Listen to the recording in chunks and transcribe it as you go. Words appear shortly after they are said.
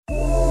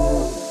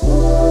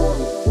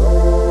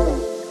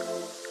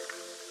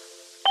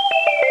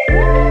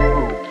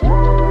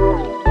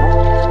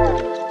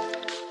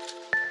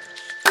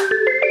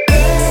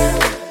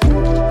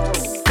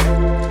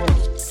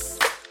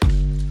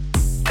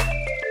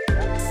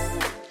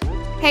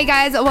Hey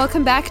guys,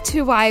 welcome back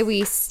to Why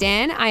We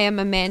Stan. I am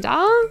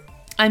Amanda.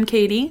 I'm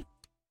Katie.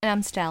 And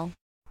I'm Stell.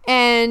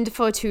 And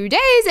for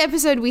today's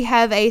episode, we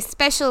have a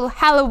special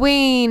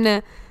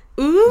Halloween.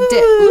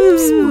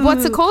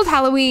 What's it called?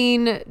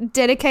 Halloween.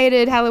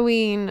 Dedicated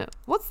Halloween.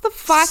 What's the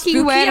fucking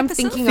Spooky word I'm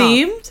episode? thinking of?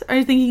 Themed? Are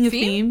you thinking of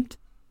themed?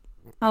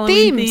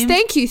 Halloween Themed.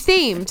 Thank you.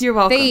 Themed. You're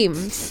welcome.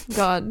 Themed.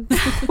 God.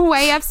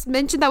 Wait, I've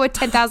mentioned that word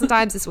 10,000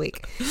 times this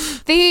week.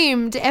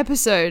 Themed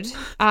episode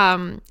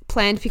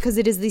planned because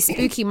it is the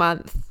spooky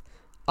month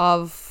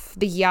of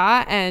the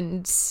year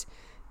and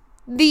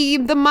the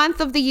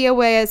month of the year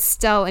where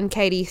Stell and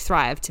Katie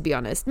thrive, to be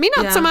honest. Me,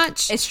 not so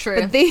much. It's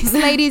true. But these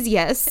ladies,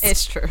 yes.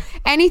 It's true.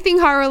 Anything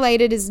horror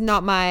related is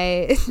not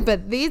my...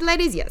 But these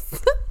ladies,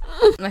 yes.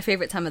 My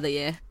favorite time of the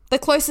year. The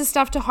closest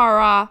stuff to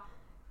horror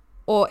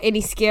or any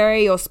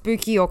scary or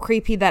spooky or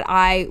creepy that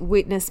I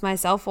witness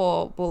myself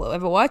or will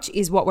ever watch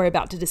is what we're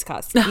about to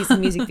discuss. These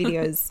music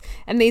videos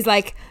and these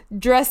like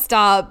dressed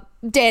up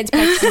dance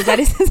practices. That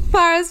is as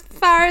far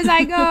as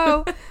I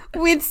go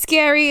with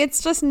scary.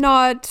 It's just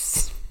not...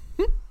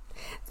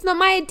 It's not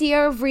my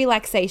idea of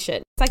relaxation.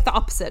 It's like the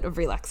opposite of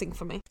relaxing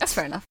for me. That's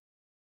fair enough.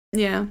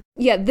 Yeah.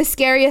 Yeah, the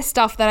scariest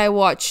stuff that I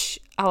watch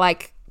are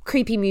like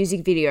creepy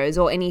music videos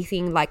or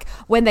anything like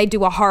when they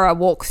do a horror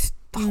walk,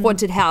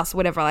 haunted house,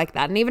 whatever like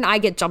that. And even I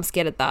get jump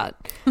scared at that.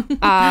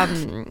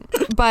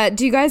 But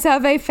do you guys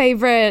have a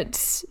favorite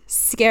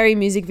scary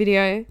music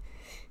video?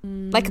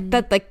 Like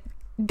that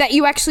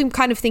you actually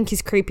kind of think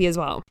is creepy as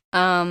well?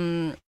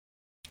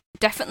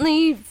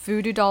 Definitely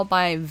Voodoo Doll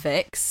by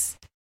Vix.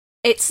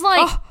 It's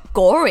like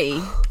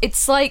gory.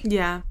 It's like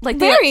they like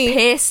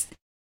pierce.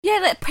 Yeah,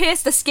 they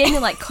pierce the skin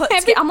and like cut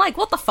skin. I'm like,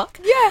 what the fuck?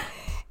 Yeah.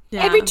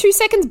 Every 2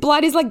 seconds,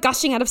 blood is like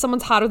gushing out of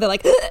someone's heart, or they're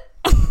like,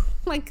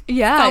 like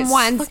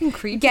someone's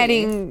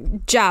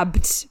getting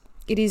jabbed.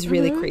 It is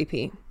really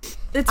creepy.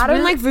 I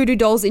don't like voodoo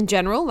dolls in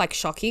general, like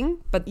shocking,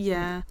 but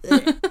yeah.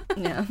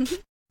 Yeah.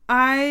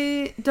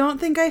 I don't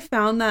think I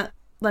found that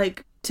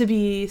like to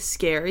be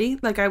scary.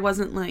 Like I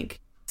wasn't like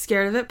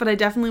scared of it, but I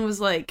definitely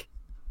was like,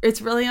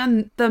 it's really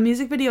the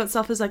music video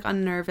itself is like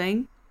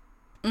unnerving.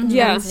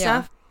 Yeah. And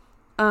stuff.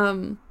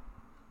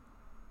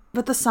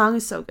 But the song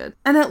is so good.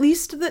 And at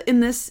least in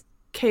this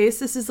case,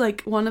 this is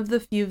like one of the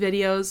few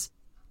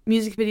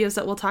music videos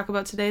that we'll talk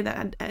about today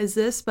that is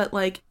this, but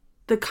like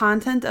the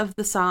content of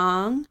the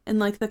song and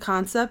like the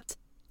concept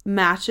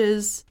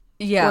matches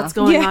what's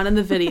going on in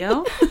the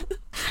video.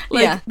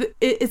 Like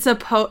it's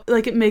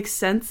like it makes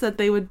sense that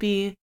they would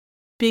be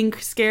being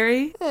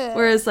scary,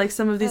 whereas like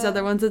some of these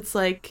other ones, it's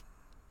like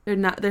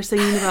they're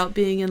singing about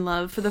being in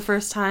love for the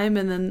first time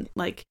and then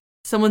like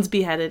someone's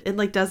beheaded. It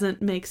like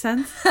doesn't make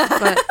sense.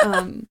 But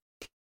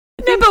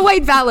no, but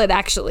wait, valid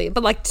actually,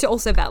 but like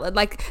also valid.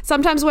 Like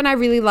sometimes when I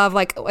really love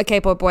like a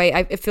K-pop boy,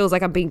 it feels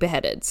like I'm being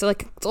beheaded. So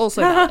like it's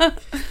also valid.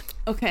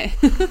 Okay.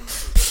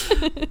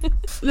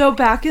 No,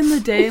 back in the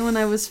day when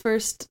I was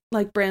first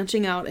like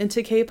branching out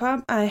into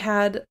K-pop, I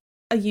had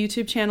a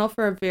YouTube channel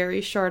for a very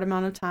short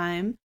amount of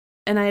time,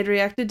 and I had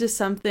reacted to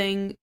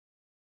something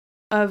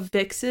of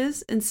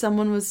Vix's, and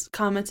someone was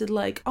commented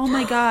like, "Oh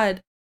my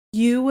god,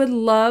 you would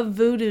love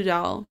Voodoo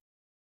Doll,"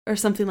 or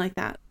something like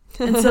that.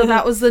 And so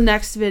that was the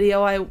next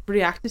video I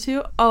reacted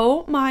to.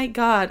 Oh my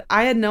god,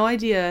 I had no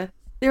idea.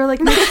 They were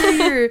like,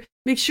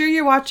 make sure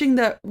you're watching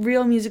the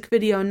real music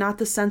video, not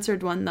the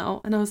censored one though.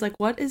 And I was like,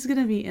 what is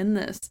gonna be in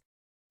this?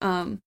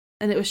 And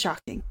it was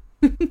shocking.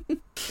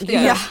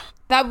 Yeah.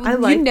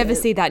 You never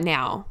see that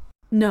now.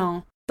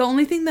 No. The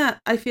only thing that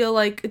I feel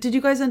like, did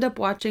you guys end up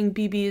watching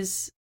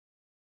BB's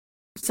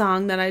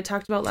song that I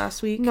talked about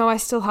last week? No, I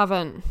still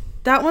haven't.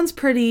 That one's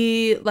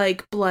pretty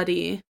like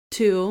bloody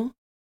too.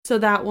 So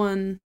that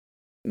one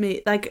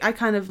made like I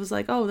kind of was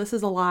like, oh, this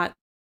is a lot.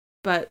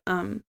 But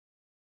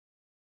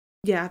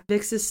yeah,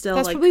 Vix is still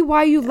that's like, probably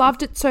why you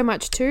loved it so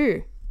much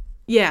too.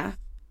 Yeah.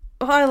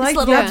 Well, I like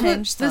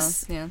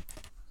this.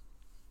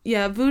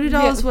 Yeah, Voodoo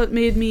Doll is what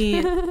made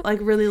me like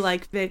really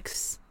like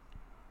Vix.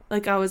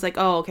 Like I was like,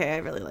 oh, okay, I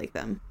really like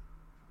them.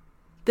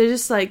 They're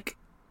just like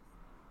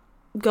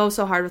go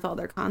so hard with all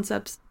their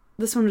concepts.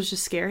 This one was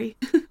just scary,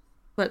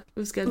 but it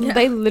was good. Yeah.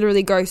 They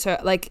literally go so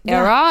like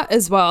era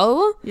as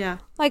well. Yeah,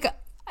 like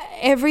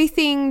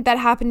everything that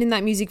happened in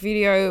that music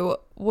video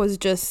was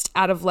just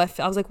out of left.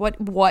 I was like,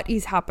 what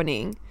is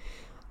happening?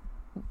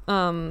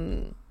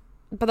 But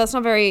that's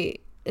not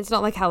very. It's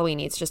not like Halloween.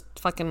 It's just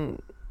fucking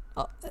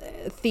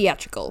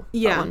theatrical.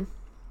 Yeah,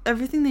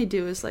 everything they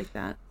do is like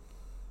that.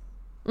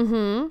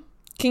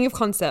 King of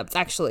concepts,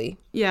 actually.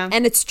 Yeah,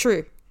 and it's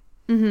true.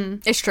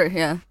 It's true.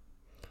 Yeah,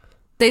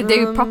 they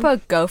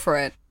proper go for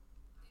it,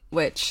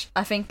 which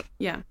I think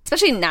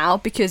especially now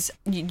because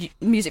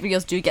music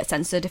videos do get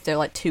censored if they're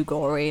like too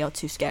gory or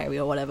too scary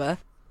or whatever.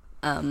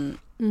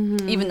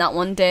 Even that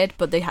one did,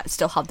 but they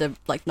still have the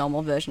like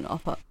normal version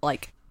of it.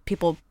 Like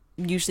people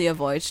usually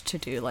avoid to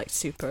do like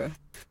super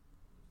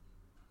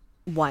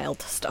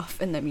wild stuff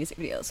in their music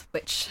videos,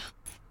 which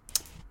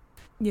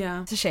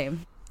it's a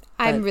shame.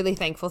 I'm really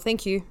thankful.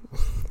 Thank you.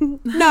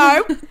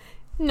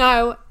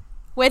 No,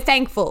 we're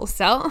thankful,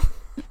 so.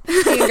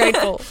 Being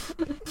grateful.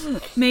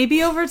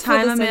 Maybe over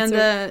time,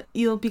 Amanda,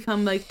 you'll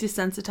become like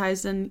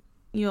desensitized and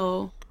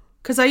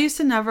because I used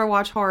to never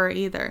watch horror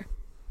either.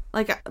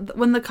 Like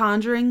when the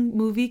Conjuring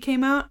movie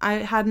came out, I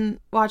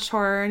hadn't watched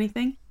horror or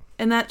anything,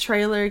 and that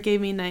trailer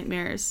gave me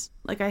nightmares.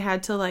 Like I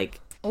had to like,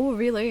 oh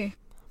really,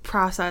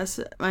 process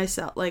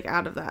myself like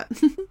out of that.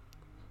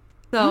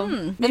 So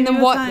and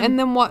then what? And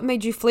then what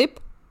made you flip?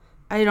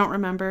 I don't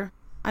remember.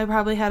 I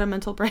probably had a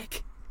mental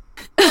break.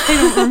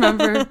 I don't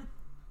remember.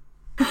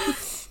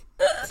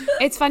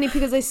 It's funny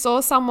because I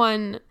saw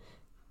someone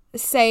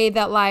say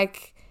that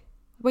like,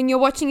 when you're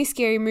watching a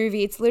scary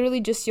movie, it's literally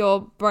just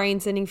your brain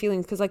sending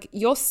feelings because, like,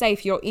 you're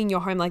safe, you're in your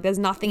home. Like, there's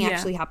nothing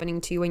actually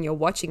happening to you when you're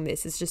watching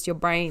this. It's just your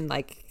brain.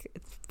 Like,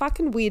 it's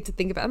fucking weird to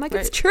think about. I'm like,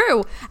 It's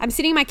true. I'm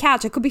sitting on my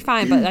couch. I could be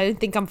fine, but I don't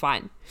think I'm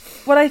fine.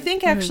 What I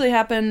think actually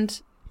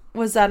happened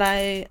was that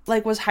I,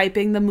 like, was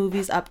hyping the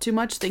movies up too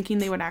much, thinking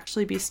they would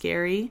actually be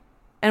scary.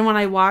 And when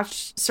I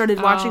started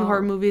watching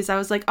horror movies, I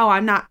was like, oh,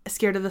 I'm not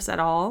scared of this at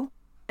all.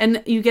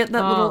 And you get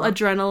that little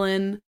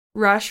adrenaline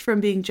rush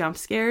from being jump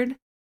scared.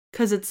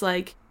 Because it's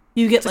like,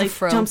 you get like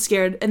jump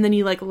scared and then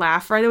you like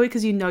laugh right away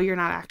because you know you're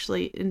not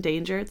actually in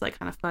danger. It's like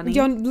kind of funny.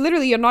 You're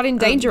not in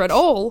danger at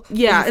all.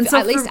 Yeah. And so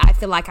at least I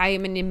feel like I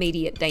am in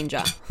immediate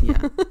danger.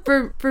 Yeah.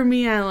 For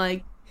me, I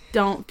like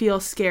don't feel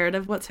scared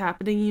of what's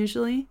happening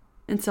usually.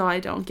 And so I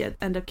don't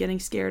end up getting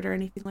scared or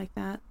anything like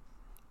that.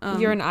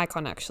 You're an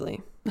icon,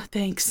 actually.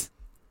 Thanks.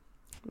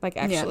 Like,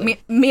 actually.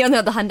 Yeah, me on the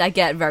other hand, I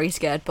get very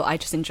scared, but I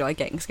just enjoy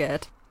getting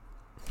scared.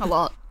 A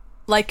lot.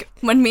 Like,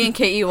 when me and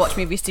Katie watch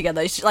movies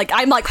together, like,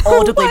 I'm, like,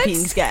 audibly being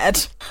scared.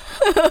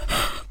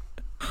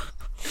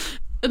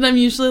 And I'm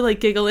usually, like,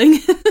 giggling.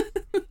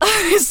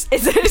 it's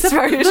very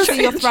strange. So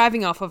you're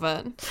thriving off of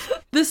it.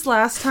 This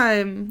last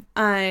time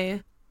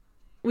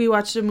we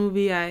watched a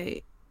movie,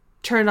 I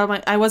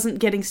wasn't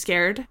getting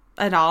scared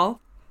at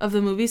all of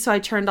the movie, so I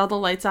turned all the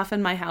lights off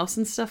in my house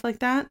and stuff like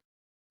that.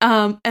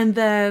 And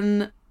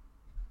then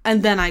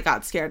I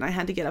got scared and I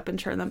had to get up and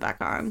turn them back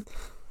on.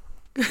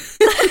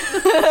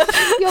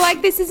 You're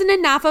like, this isn't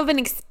enough of an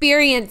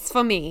experience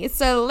for me,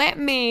 so let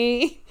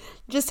me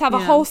just have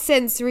a whole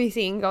sensory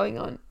thing going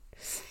on.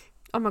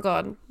 Oh my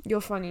god,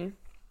 you're funny.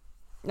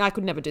 I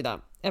could never do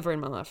that ever in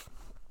my life.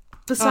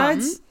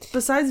 Besides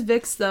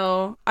Vic's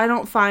though, I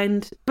don't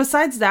find,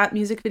 besides that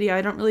music video,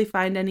 I don't really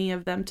find any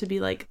of them to be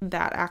like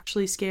that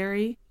actually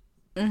scary.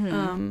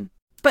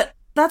 But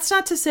that's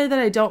not to say that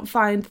I don't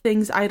find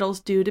things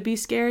idols do to be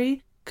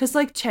scary, because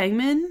like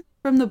Changmin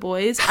from The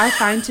Boys, I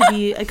find to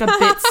be like a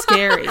bit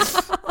scary.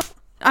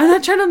 I'm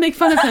not trying to make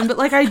fun of him, but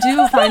like I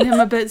do find him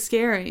a bit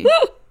scary.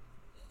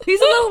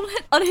 He's a little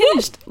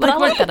unhinged, but I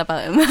like that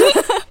about him.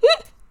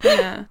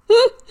 Yeah.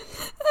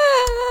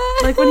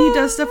 Like when he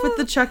does stuff with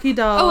the Chucky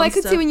doll. Oh, I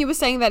could see when you were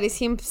saying that is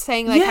him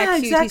saying like how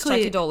cute his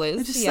Chucky doll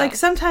is. Just like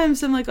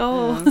sometimes I'm like,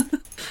 oh,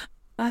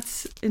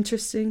 that's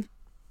interesting.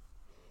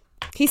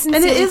 He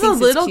sincerely and it is a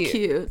little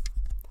cute.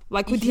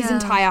 Like with his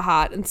entire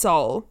heart and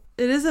soul.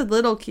 It is a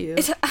little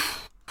cute.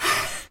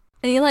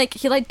 And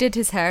he did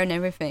his hair and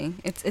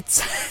everything.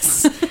 It's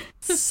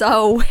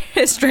so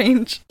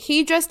strange.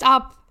 He dressed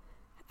up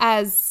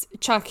as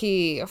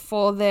Chucky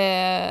for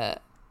their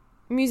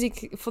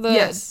music, for the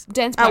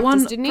dance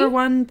practice, didn't he? For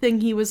one thing,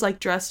 he was like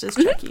dressed as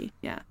Chucky.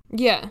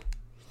 Yeah,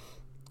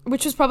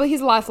 which was probably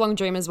his lifelong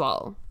dream as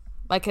well.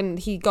 Like, and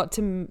he got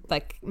to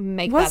like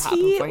make that happen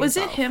for himself. Was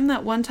it him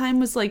that one time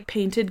was like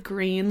painted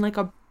green, like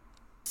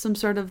some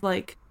sort of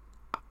like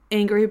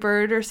Angry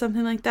Bird or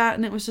something like that,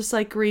 and it was just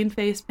like green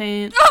face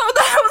paint? Oh,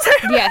 that was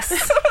it.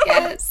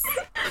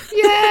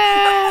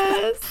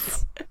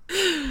 Yes.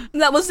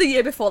 That was the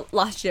year before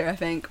last year, I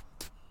think.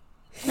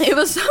 It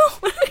was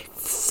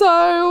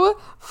so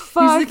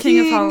fucking He's the king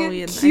of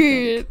Halloween,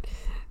 cute.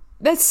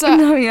 That's so.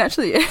 No, he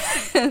actually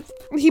is.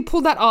 He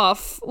pulled that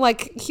off.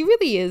 Like, he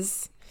really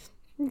is.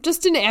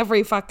 Just in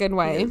every fucking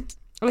way.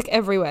 Like,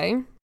 every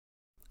way.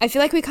 I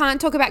feel like we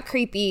can't talk about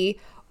creepy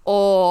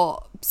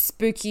or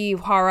spooky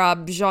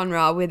horror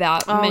genre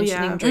without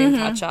mentioning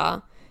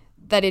Dreamcatcher.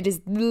 That it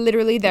is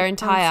literally their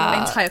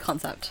entire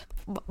concept.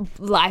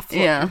 Life.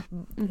 Yeah.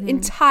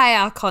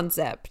 Entire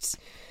concept.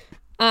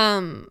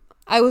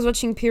 I was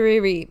watching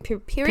Piri. I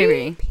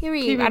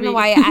don't know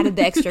why I added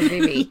the extra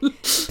Piri.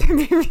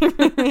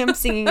 I'm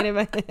singing it in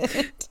my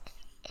head.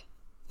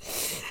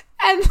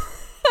 And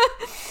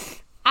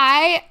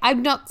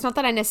I'm not, it's not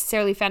that I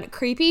necessarily found it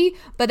creepy,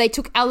 but they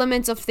took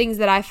elements of things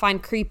that I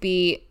find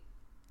creepy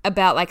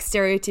about like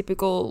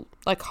stereotypical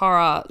like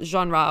horror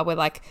genre, where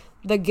like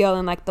the girl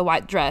in like the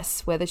white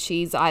dress, whether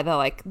she's either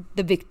like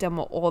the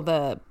victim or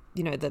the,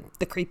 you know,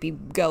 the creepy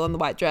girl in the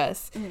white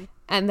dress.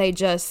 And they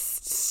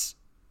just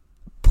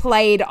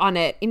played on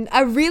it in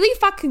a really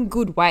fucking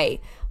good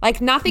way. Like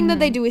nothing that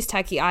they do is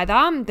tacky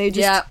either. They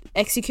just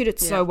execute it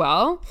so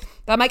well.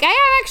 But I'm like, hey,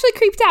 I'm actually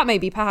creeped out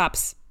maybe.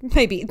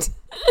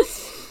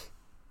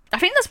 I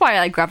think that's why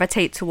I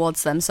gravitate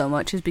towards them so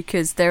much, is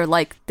because they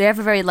have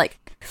a very like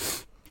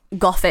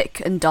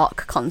gothic and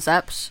dark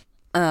concept.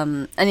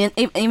 And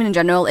even in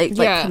general, it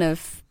kind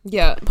of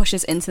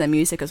pushes into their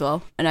music as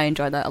well, and I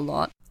enjoy that a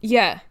lot.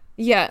 Yeah,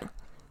 Yeah.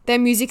 Their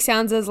music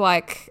sounds as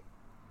like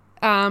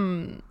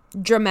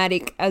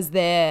dramatic as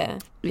their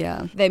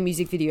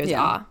music videos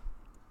are.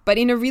 But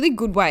in a really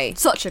good way.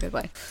 Such a good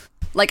way.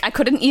 Like, I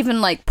couldn't even,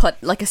 like,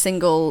 put, like, a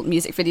single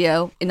music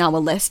video in our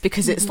list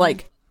because it's,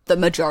 like, the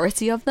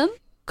majority of them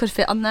could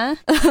fit on there.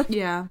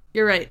 Yeah,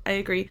 you're right. I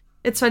agree.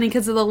 It's funny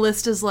because the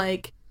list is,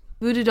 like,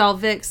 Voodoo Doll,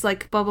 Vix,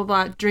 like, blah, blah,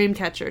 blah,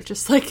 Dreamcatcher,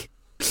 just, like,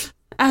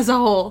 as a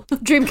whole.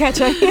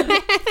 Dreamcatcher.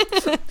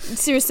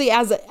 Seriously,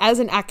 as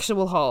an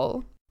actual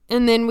whole.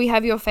 And then we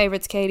have your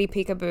favorites, Katie,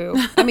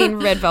 Peekaboo. I mean,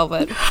 Red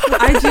Velvet.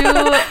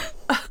 I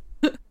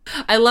do.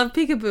 I love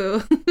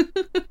Peekaboo.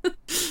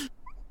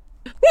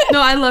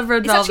 No, I love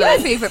Red Velvet. It's actually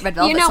my favorite Red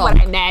Velvet You know song.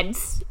 what I meant.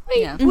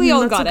 We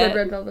all got That's a it. good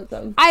Red Velvet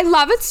song. I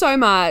love it so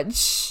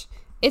much.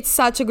 It's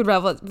such a good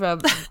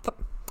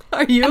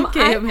Are you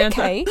okay, Amanda?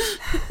 Okay.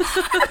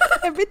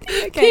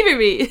 Everything okay?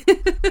 PBB.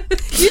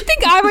 You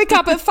think I wake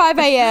up at 5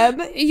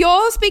 a.m.?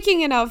 You're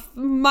speaking in a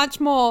much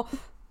more,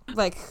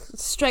 like,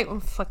 straight... Oh,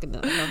 fucking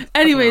no.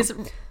 Anyways...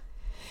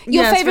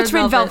 Your favorite's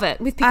Red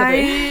Velvet with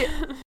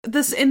Peekaboo.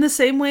 This in the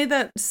same way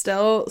that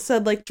Stell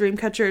said, like,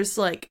 Dreamcatcher's,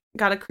 like,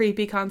 got a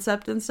creepy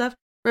concept and stuff,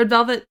 Red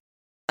Velvet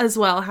as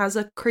well has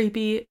a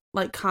creepy,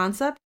 like,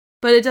 concept,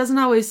 but it doesn't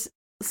always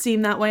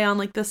seem that way on,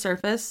 like, the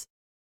surface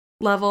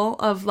level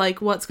of,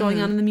 like, what's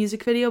going on in the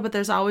music video, but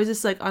there's always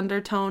this, like,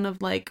 undertone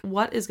of, like,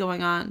 what is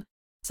going on?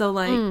 So,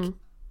 like,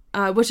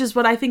 which is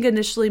what I think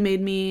initially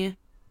made me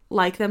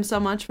like them so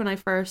much when I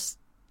first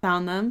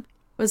found them,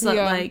 was that,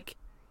 like,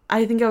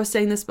 I think I was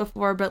saying this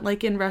before, but,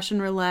 like, in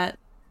Russian Roulette,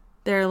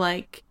 they're,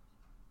 like,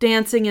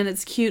 dancing and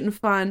it's cute and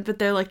fun, but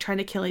they're, like, trying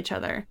to kill each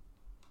other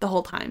the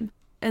whole time.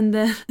 And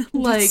then,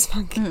 like,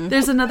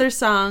 there's another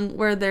song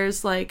where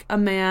there's, like, a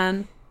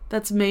man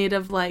that's made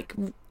of, like,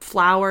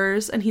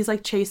 flowers, and he's,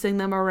 like, chasing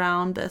them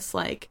around this,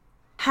 like,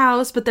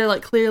 house, but they're,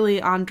 like,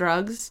 clearly on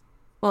drugs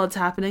while it's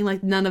happening.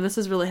 Like, none of this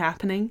is really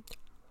happening.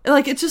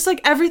 Like, it's just, like,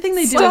 everything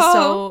they do is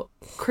so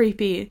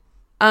creepy.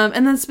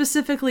 And then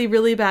specifically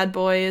Really Bad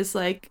Boy is,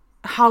 like,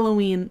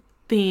 Halloween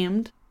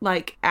themed,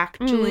 like,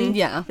 actually.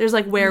 There's,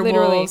 like,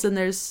 werewolves and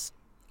there's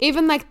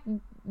even, like,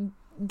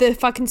 the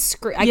fucking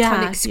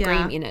iconic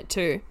scream in it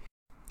too.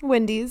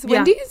 Wendy's.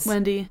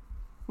 Wendy.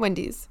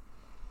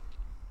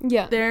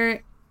 Yeah.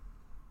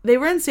 They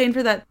were insane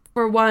for that,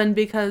 for one,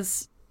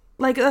 because,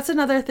 like, that's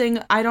another thing.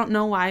 I don't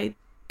know why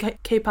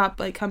K-pop,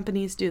 like,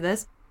 companies do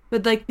this,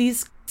 but, like,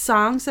 these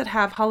songs that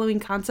have Halloween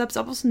concepts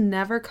almost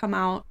never come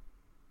out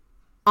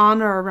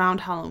on or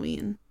around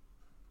Halloween.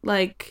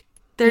 Like,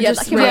 they're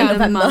just like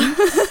random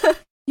months.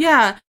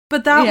 Yeah,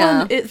 but that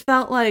one, it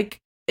felt like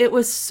it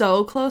was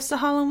so close to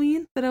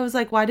Halloween that I was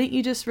like, why didn't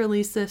you just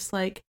release this,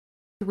 like,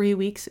 3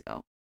 weeks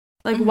ago?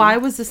 Like, why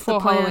was this the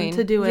plan Halloween.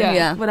 to do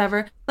it?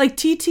 Whatever. Like,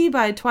 TT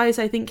by Twice,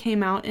 I think,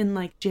 came out in,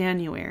 like,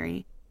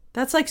 January.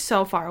 That's, like,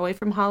 so far away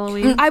from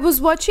Halloween. I was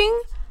watching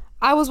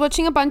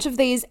a bunch of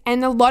these,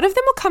 and a lot of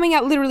them were coming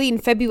out literally in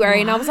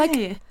February, and I was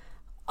like,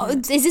 oh,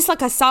 is this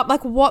like a sub?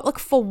 Like, what? Like,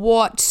 for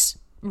what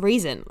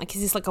reason? Like,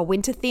 is this like a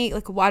winter thing?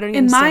 Like, why don't you?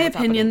 In my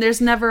opinion, there's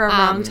never a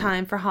wrong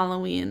time for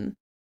Halloween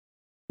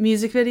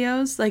music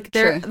videos. Like,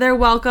 they're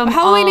welcome.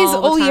 Halloween is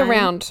all the year time.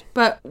 round.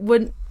 But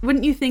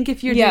wouldn't you think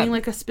if you're doing,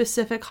 like, a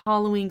specific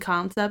Halloween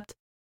concept,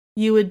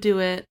 you would do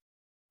it,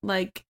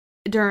 like,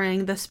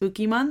 during the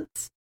spooky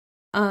months?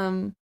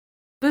 But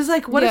it's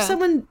like, what if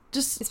someone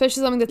just...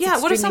 Especially something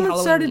that's what if someone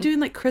Halloween-y. started doing,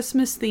 like,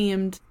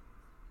 Christmas-themed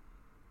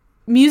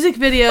music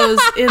videos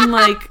in,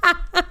 like,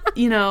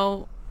 you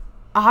know,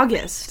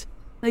 August?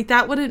 Like,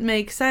 that wouldn't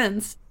make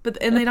sense.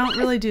 And they don't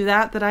really do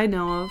that I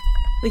know of.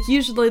 Like,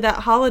 usually that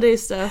holiday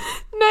stuff.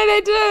 No,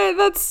 they do.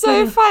 That's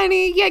so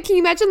funny. Yeah, can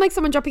you imagine, like,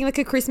 someone dropping, like,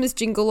 a Christmas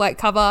jingle, like,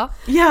 cover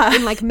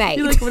in, like, May?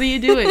 You're like, what are you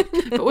doing?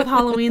 But with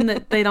Halloween,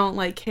 that they don't,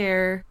 like,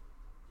 care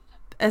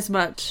as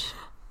much.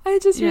 I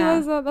just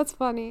realized that. That's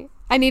funny.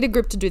 I need a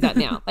group to do that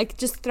now. Like,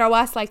 just throw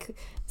us, like,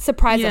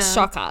 surprise us,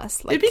 shock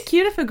us. Like, it'd be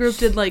cute if a group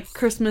did, like,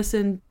 Christmas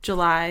in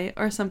July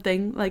or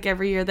something. Like,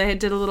 every year they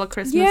did a little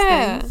Christmas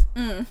thing.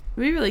 It'd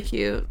be really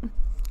cute.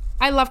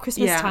 I love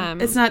Christmas time.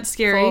 It's not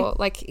scary.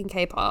 Like, in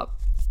K-pop.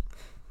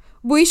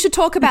 We should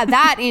talk about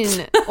that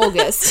in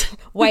August.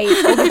 Wait,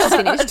 August is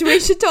finished. We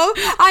should talk.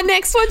 Our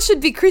next one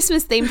should be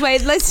Christmas themed.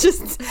 Wait, this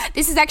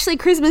is actually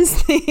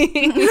Christmas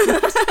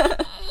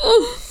themed.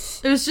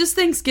 It was just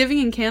Thanksgiving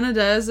in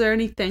Canada. Is there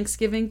any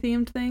Thanksgiving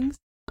themed things?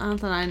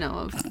 Not that I know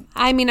of.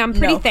 I mean, I'm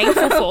pretty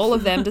thankful for all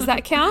of them. Does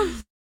that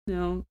count?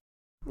 No.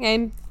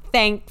 I'm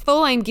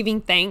thankful. I'm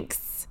giving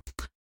thanks.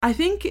 I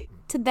think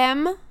to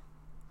them.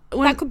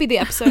 That could be the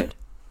episode.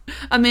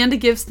 Amanda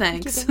gives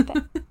thanks.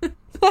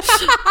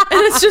 And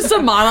it's just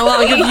a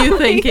monologue of you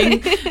thanking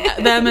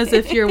them as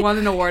if you won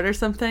an award or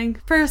something.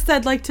 First,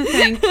 I'd like to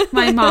thank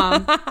my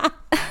mom.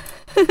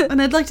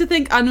 And I'd like to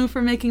thank Anu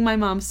for making my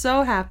mom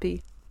so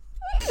happy.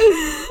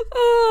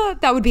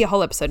 That would be a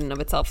whole episode in and of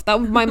itself. That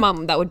would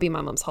be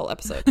my mom's whole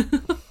episode,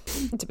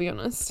 to be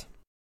honest.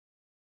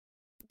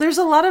 There's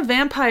a lot of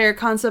vampire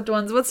concept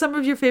ones. What's some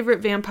of your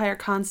favorite vampire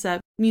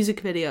concept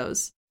music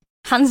videos?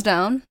 Hands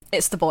down,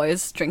 it's The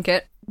Boys, Drink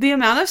It. The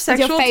amount of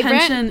sexual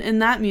tension in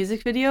that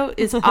music video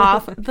is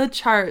off the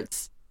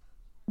charts.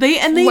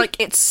 They like,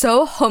 it's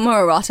so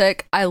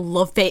homoerotic. I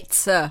love it,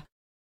 sir.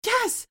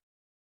 Yes.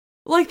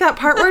 Like that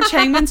part where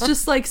Changmin's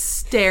just like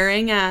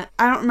staring at,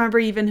 I don't remember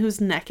even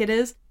whose neck it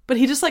is, but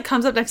he just like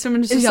comes up next to him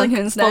and just like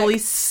fully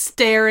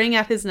staring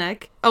at his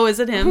neck. Oh, is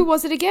it him? Who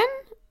was it again?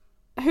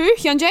 Who?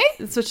 Hyunjae?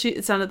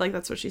 It sounded like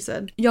that's what she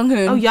said.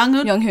 Younghoon. Oh,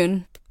 Younghoon.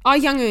 Younghoon. Oh,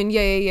 Younghoon.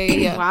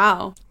 Yeah.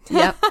 Wow.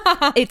 Yep.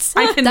 I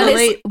can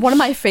relate. Is one of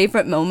my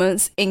favorite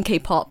moments in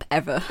K-pop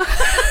ever.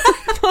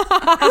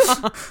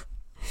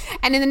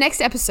 And in the next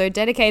episode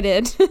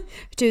dedicated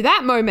to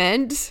that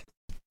moment.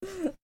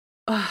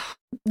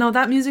 No,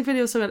 that music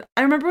video is so good.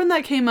 I remember when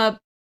that came up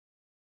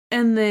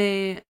and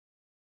that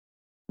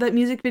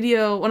music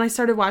video, when I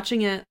started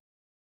watching it,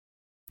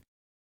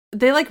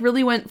 they like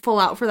really went full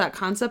out for that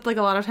concept. Like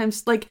a lot of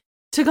times, like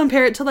to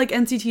compare it to like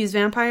NCT's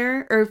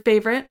Vampire or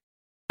Favorite,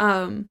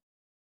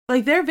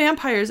 like they're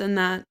vampires in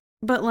that,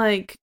 but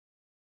like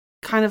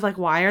kind of like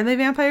why are they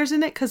vampires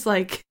in it? Because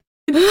like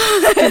you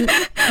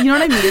know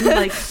what I mean?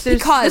 Like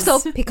there's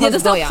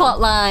no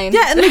plot line.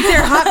 Yeah, and like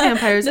they're hot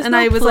vampires, and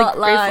I was like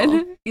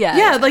grateful.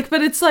 Yeah, like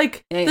but it's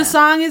like the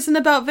song isn't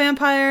about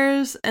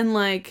vampires, and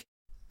like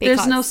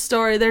there's no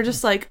story. They're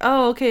just like,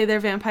 oh, okay,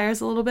 they're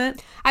vampires a little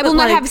bit. I will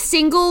not have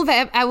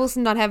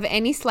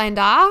any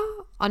slander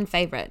on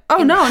Favorite.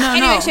 Oh no,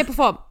 anyway, shape or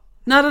form.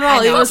 Not at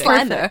all. It was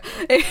slander.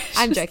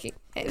 I'm joking.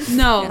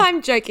 No,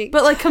 I'm joking.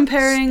 But like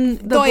comparing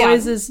the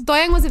boys is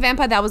Doyoung was a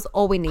vampire. That was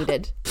all we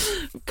needed.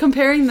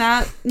 Comparing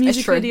that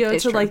music video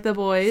to like the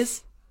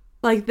boys,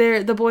 like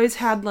the boys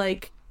had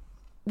like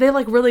they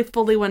like really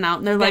fully went out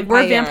and they're like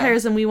we're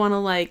vampires and we want to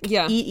like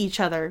eat each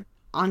other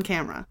on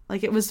camera.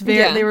 Like it was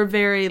very they were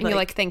very and like, you're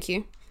like thank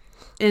you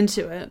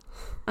into it.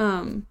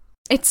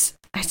 It's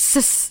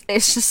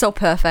just so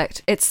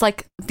perfect. It's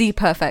like the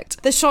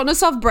perfect. The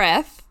shortness of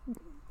breath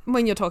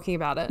when you're talking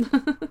about it.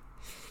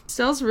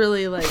 Stell's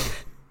really like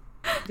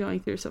going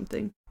through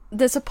something.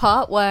 There's a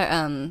part where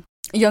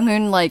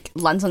Younghoon like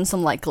lands on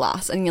some like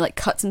glass and he like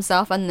cuts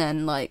himself and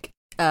then like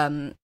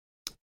Juyeon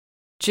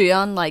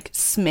like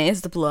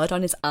smears the blood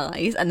on his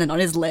eyes and then on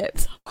his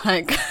lips.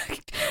 Like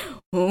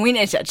we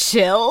need to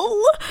chill.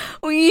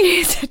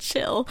 It's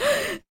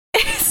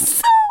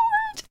so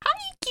much.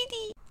 Hi,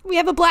 kitty. We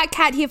have a black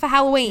cat here for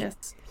Halloween.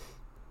 Yes.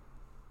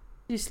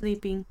 She's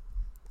sleeping.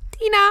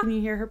 Tina. Can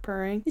you hear her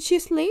purring? Is she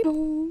asleep?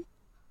 Can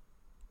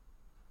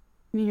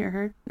you hear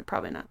her? No,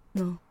 probably not.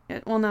 No.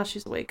 Yeah, well, now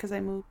she's awake because I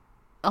moved.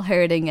 I'll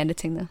hear it in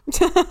editing though.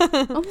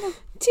 Oh,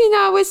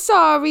 Tina, we're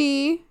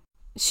sorry.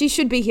 She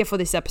should be here for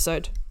this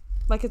episode.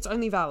 Like, it's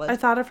only valid. I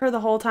thought of her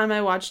the whole time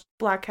I watched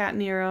Black Cat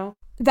Nero.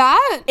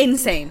 That?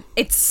 Insane.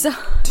 It's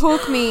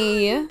took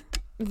me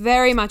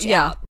very much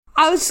out.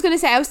 I was just going to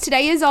say, I was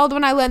today years old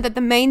when I learned that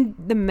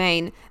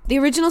the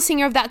original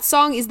singer of that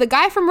song is the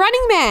guy from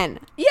Running Man.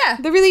 Yeah.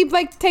 The really,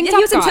 like, tank top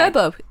he was guy. in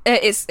Turbo.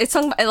 It's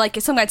sung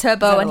by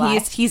Turbo and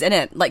he's in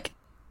it. Like,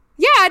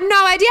 yeah, I had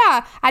no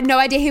idea. I had no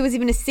idea he was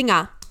even a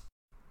singer.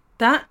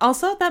 That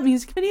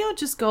music video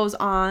just goes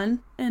on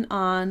and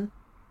on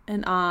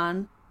and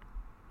on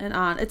and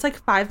on. It's like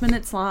 5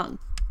 minutes long.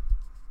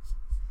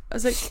 I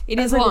was like,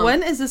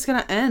 when is this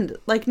gonna end?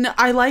 Like, no,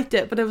 I liked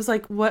it, but it was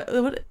like,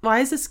 what? Why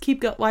is this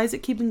why is it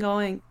keeping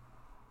going?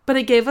 But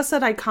it gave us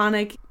that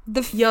iconic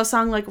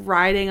Yeosang like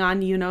riding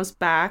on Yuno's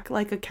back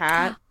like a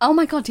cat. Oh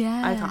my god,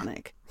 yeah,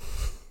 iconic.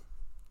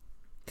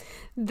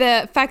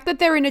 The fact that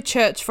they're in a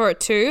church for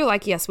it too,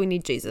 like, yes, we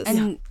need Jesus.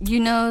 And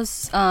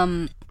Yuno's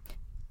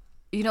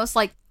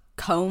like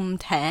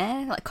combed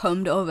hair, like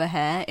combed over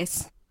hair,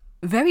 it's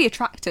very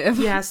attractive.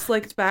 Yeah,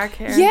 slicked back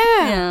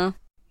hair.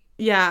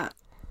 Yeah.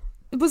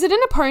 Was it in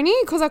a pony?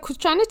 Because I was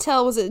trying to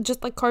tell, was it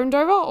just like combed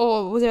over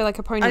or was there like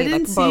a pony? I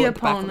didn't see a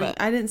pony.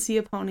 I didn't see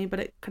a pony, but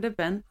it could have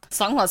been.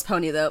 Songhwa's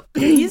pony though.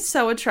 He's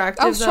so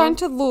attractive. I was trying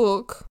to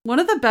look. One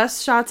of the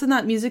best shots in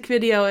that music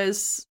video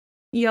is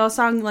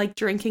Yeosang like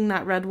drinking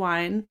that red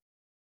wine,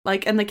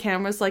 like, and the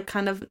camera's like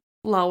kind of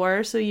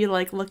lower, so you're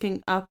like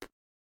looking up,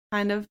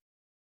 kind of.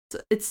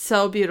 It's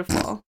so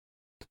beautiful.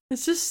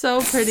 It's just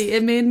so pretty.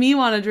 It made me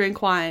want to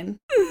drink wine.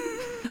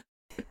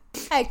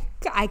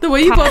 The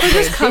way you both are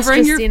just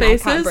covering your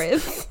faces. The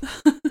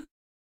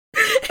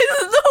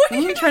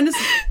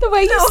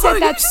way you said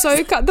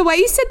that the way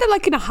you said that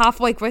like in a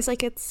half-awake voice,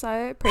 like it's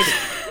so pretty.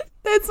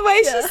 That's the way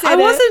she said it. I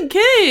wasn't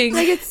kidding.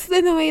 Like it's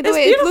the way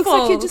it looks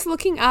like you're just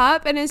looking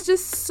up, and it's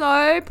just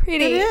so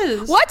pretty. It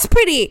is. What's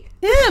pretty?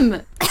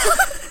 Him.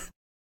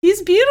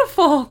 He's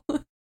beautiful.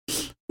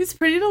 He's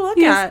pretty to look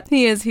at.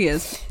 He is.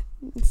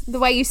 The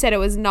way you said it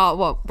was not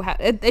what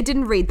it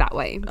didn't read that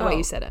way. The way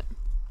you said it.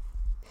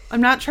 I'm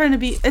not trying to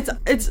be. It's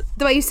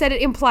the way you said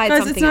it implied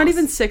guys, something. It's not else.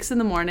 even 6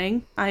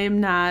 a.m. I am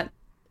not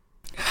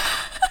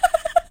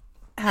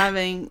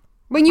having.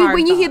 When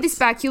you hear this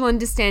back, you'll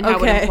understand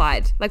how it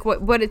implied. Like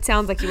what it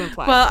sounds like you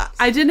implied. Well,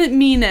 I didn't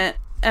mean it.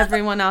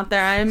 Everyone out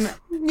there, I'm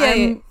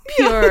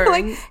pure.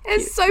 Like,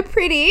 it's so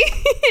pretty.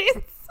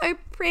 It's so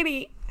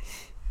pretty.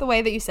 The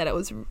way that you said it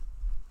was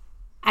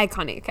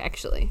iconic,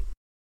 actually.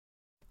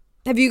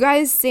 Have you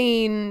guys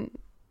seen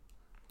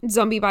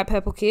Zombie by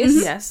Purple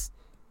Kiss. Yes.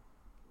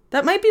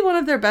 That might be one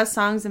of their best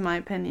songs in my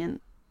opinion.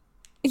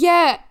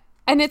 Yeah,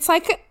 and it's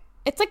like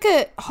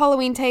a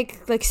Halloween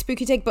take, like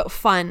spooky take, but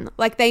fun.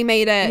 Like they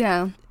made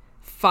it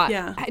fun.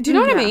 Yeah. Do you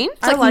know what I mean?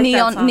 It's like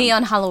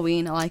neon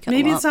Halloween. I like it.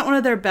 Maybe it's not one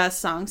of their best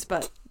songs,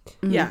 but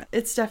yeah,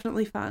 it's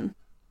definitely fun.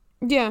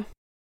 Yeah.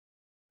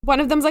 One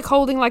of them's like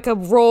holding like a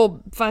raw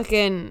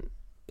fucking,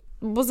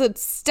 was it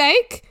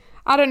steak?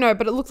 I don't know,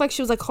 but it looked like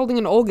she was like holding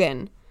an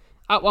organ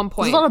at one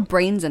point. There's a lot of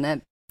brains in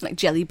it, like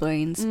jelly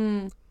brains.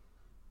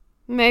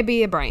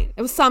 Maybe a brain.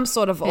 It was some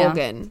sort of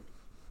organ.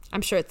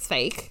 I'm sure it's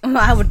fake.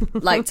 I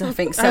would like to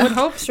think so. I would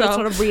hope so. It's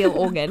not a real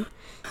organ.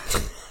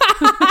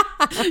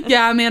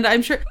 Yeah, Amanda,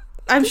 I'm sure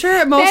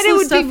most of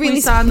the stuff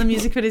we saw in the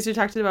music videos we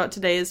talked about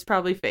today is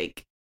probably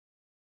fake.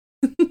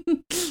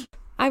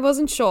 I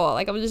wasn't sure.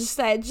 Like I was just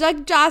saying,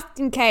 just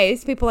in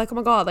case people are like, oh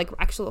my god, like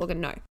actual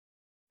organ. No.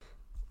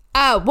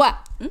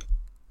 What?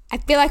 I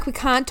feel like we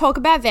can't talk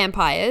about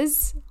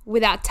vampires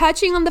without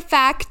touching on the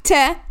fact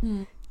that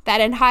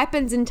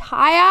Enhypen's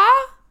entire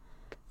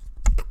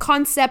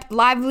concept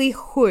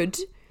livelihood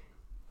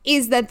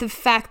is that the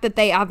fact that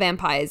they are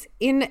vampires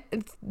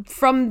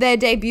from their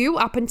debut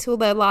up until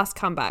their last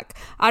comeback.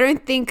 I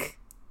don't think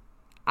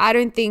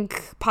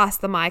Pass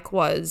the Mic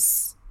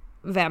was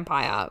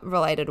vampire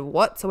related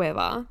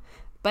whatsoever,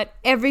 but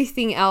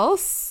everything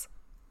was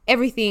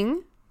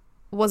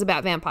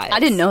about vampires. I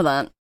didn't know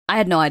that. I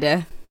had no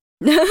idea.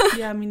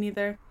 Yeah, me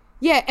neither.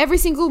 Yeah, every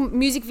single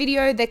music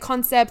video, their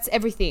concepts,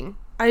 everything.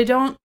 I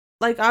don't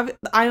like.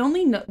 I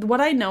only know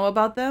what I know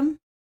about them.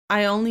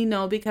 I only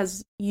know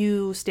because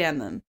you stan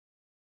them.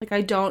 Like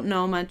I don't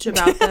know much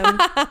about them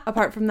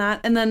apart from that.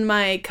 And then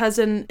my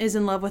cousin is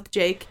in love with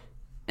Jake,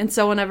 and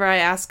so whenever I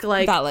ask,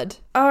 like, valid.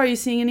 Oh, are you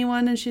seeing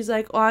anyone? And she's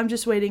like, oh, I'm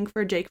just waiting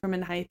for Jake from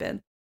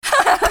Enhypen.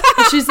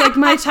 And she's like,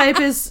 my type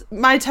is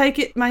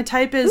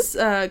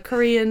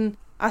Korean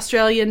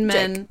Australian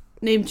men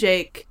named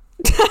Jake.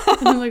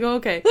 And I'm like, oh,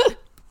 okay.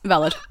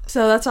 Valid.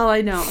 So that's all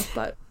I know.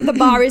 But the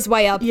bar is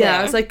way up there. Yeah,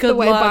 I was like, good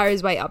luck. The bar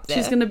is way up there.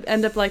 She's gonna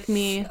end up like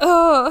me.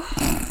 Oh.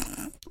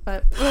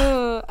 But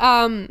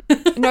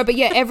no, but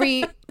yeah,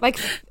 every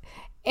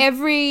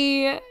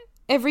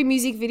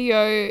music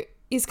video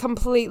is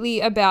completely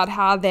about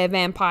how they're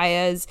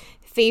vampires.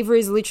 Fever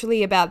is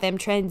literally about them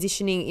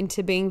transitioning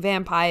into being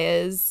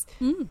vampires.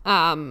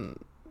 Tame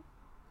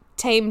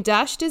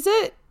Dashed, is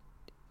it?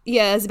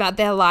 Yeah, it's about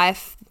their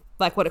life,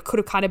 like what it could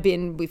have kind of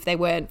been if they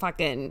weren't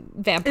fucking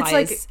vampires,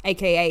 like,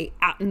 aka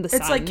out in the sun.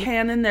 It's like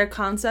canon, their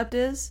concept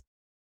is.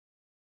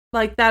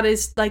 Like that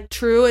is like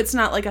true. It's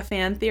not like a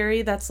fan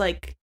theory. That's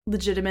like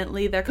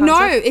legitimately their concept.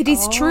 No, it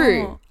is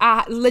true.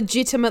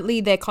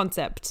 Legitimately their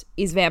concept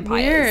is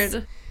vampires.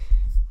 Weird.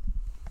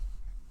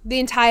 The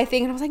entire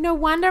thing, and I was like, no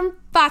wonder I'm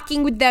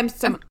fucking with them.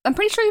 I'm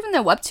pretty sure even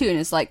their webtoon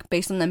is like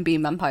based on them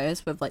being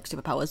vampires with like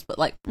superpowers, but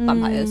like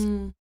vampires.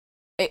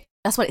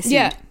 That's what it seemed.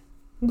 Yeah,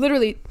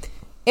 literally,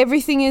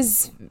 everything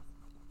is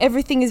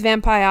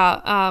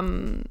vampire.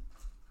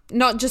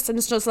 Not just, and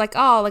it's just like,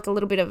 oh, like a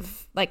little bit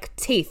of like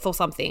teeth or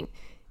something.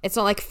 It's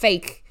not like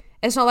fake.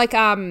 It's not like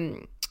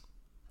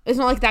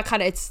that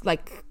kind of. It's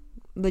like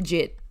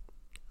legit.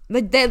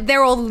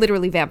 They're all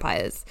literally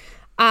vampires.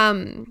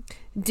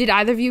 Did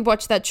either of you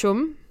watch that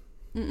Chum?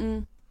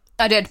 Mm-mm.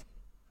 I did.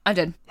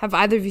 Have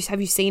either of you, have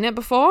you seen it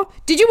before?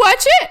 Did you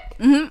watch it?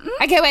 Mm-hmm.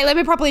 Okay, wait, let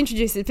me properly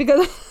introduce it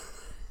because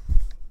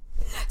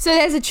so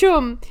there's a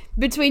Chum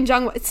between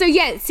Jungwon. So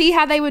yeah, see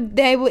how they were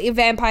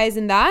vampires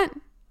in that?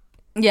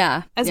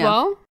 Yeah. As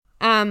well?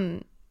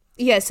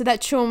 Yeah, so that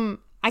Chum,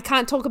 I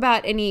can't talk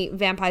about any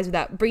vampires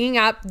without bringing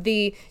up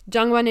the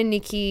Jungwon and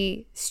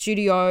Nikki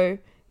studio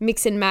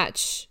mix and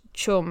match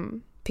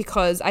Chum,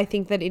 because I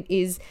think that it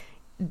is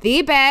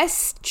the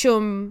best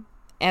Chum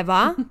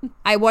ever.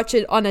 I watch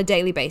it on a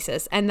daily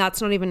basis, and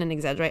that's not even an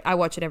exaggerate. I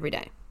watch it every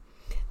day.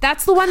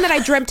 That's the one that I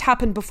dreamt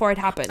happened before it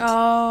happened.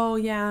 Oh,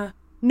 yeah.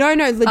 No,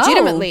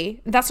 legitimately.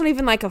 That's not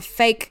even like a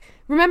fake.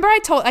 Remember I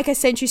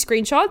sent you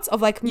screenshots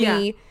of like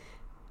me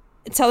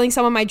telling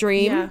someone my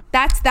dream? Yeah.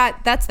 That's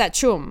that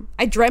Chum.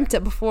 I dreamt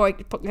it before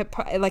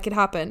it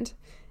happened,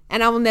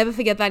 and I will never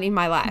forget that in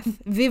my life.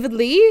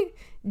 Vividly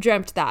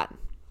dreamt that.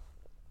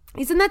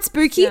 Isn't that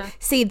spooky? Yeah.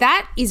 See,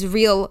 that is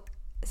real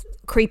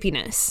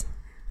creepiness.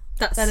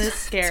 That is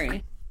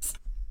scary.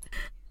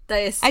 That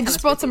is. I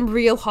just brought some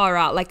real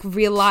horror, like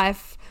real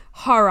life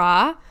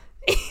horror,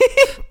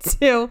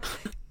 to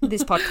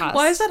this podcast.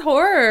 Why is that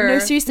horror? No,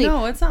 seriously.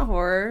 No, it's not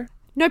horror.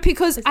 No,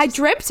 because I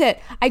dreamt it.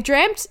 I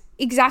dreamt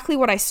exactly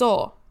what I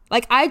saw.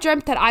 Like, I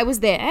dreamt that I was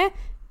there,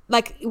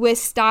 like, where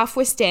staff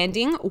were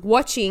standing,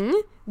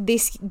 watching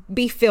this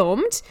be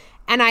filmed,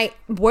 and I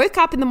woke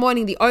up in the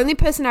morning. The only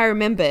person I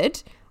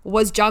remembered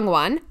was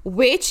Jungwon,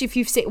 which, if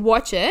you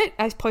watch it,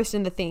 I posted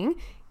in the thing,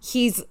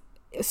 he's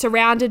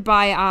surrounded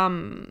by,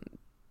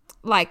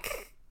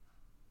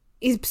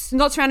 he's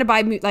not surrounded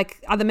by,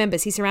 like, other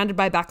members. He's surrounded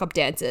by backup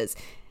dancers.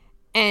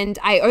 And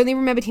I only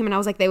remembered him, and I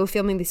was like, they were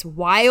filming this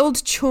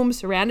wild Chum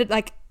surrounded.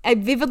 Like, I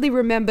vividly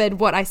remembered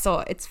what I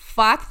saw. It's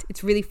fucked.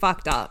 It's really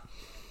fucked up.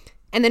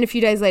 And then a few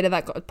days later,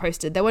 that got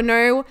posted. There were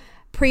no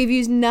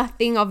previews,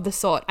 nothing of the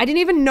sort. I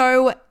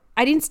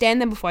didn't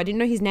stand them before. I didn't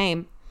know his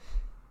name.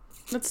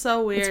 That's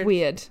so weird. It's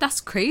weird.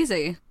 That's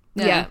crazy.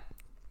 Yeah.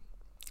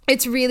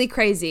 It's really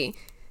crazy.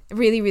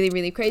 Really, really,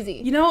 really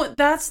crazy. You know,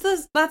 that's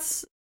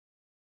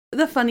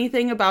the funny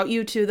thing about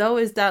you too, though,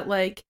 is that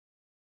like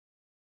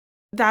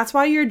that's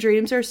why your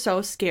dreams are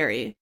so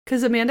scary.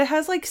 Because Amanda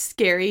has like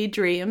scary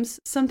dreams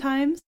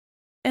sometimes,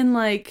 and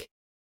like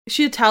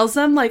she tells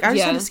them like, I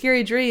just had a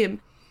scary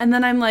dream, and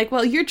then I'm like,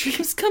 well, your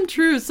dreams come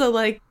true, so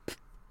like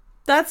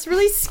that's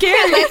really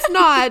scary. Let's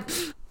not.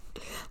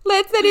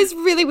 That is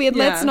really weird.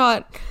 Yeah. Let's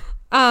not.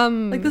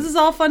 Like this is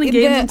all fun and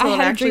games until it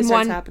actually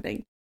starts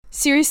happening.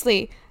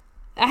 Seriously,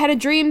 I had a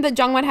dream that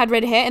Jungwon had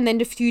red hair, and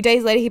then a few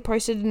days later he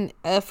posted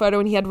a photo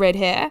and he had red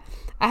hair.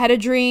 I had a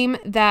dream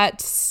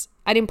that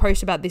I didn't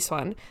post about this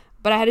one,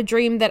 but I had a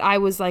dream that I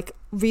was like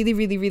really,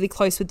 really, really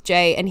close with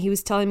Jay, and he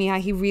was telling me how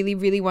he really,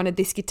 really wanted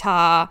this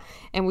guitar,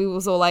 and we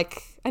was all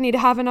like, I need to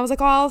have it. And I was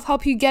like, oh, I'll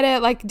help you get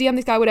it. Like, DM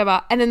this guy,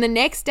 whatever. And then the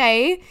next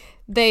day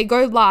they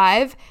go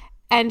live,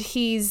 and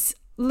he's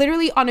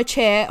literally on a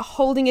chair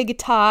holding a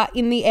guitar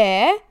in the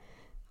air.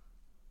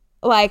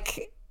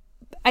 Like,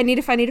 I need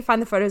to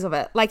find the photos of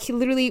it. Like, he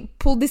literally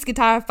pulled this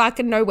guitar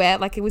fucking nowhere,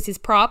 like it was his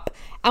prop,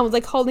 and was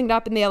like holding it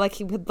up in there like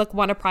he would like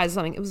won a prize or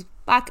something. It was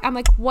back. I'm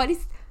like, what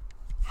is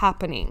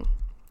happening?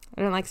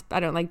 I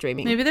don't like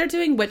dreaming. Maybe they're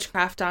doing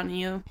witchcraft on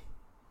you.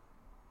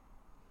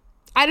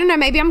 I don't know.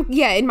 Maybe I'm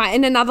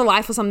in another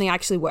life or something. I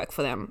actually work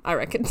for them. I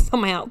reckon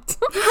somehow else.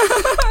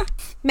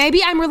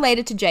 Maybe I'm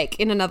related to Jake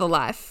in another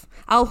life.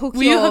 I'll hook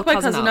Will your you hook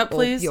my cousin up,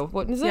 please?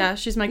 What is it? Yeah,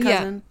 she's my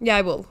cousin. Yeah,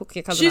 I will hook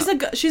your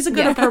cousin up. She's a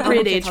good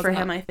appropriate age for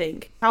him, I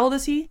think. How old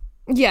is he?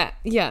 Yeah.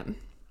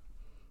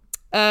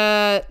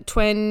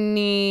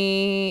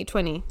 20.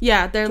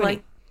 Yeah, they're 20.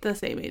 like the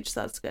same age,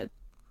 so that's good.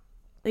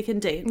 They can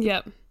date.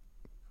 Yeah.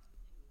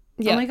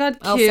 Oh my god,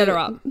 cute. I'll set her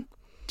up.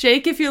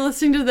 Jake, if you're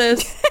listening to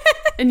this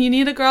and you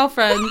need a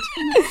girlfriend,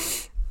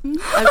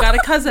 I've got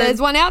a cousin.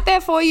 There's one out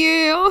there for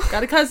you.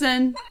 Got a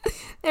cousin.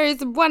 There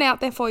is one out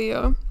there for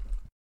you.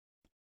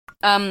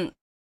 I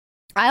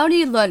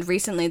only learned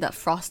recently that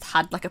Frost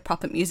had like a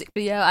proper music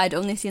video. I'd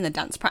only seen the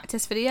dance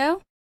practice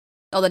video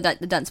or the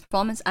dance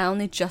performance. I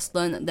only just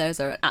learned that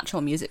there's an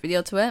actual music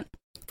video to it.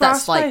 Frost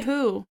that's like by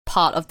who?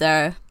 Part of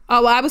their.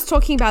 Oh, well, I was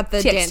talking about the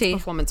TXT. dance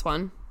performance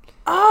one.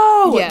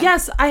 Oh, Yeah.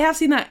 yes, I have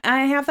seen that.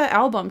 I have that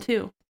album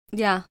too.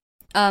 Yeah.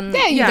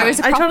 Yeah, Yeah,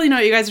 I totally know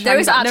what you guys are There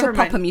talking is about. an actual Never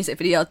mind. proper music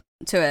video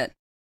to it.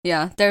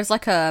 Yeah, there's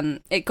like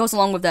it goes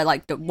along with their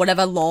like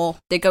whatever lore.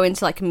 They go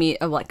into like meet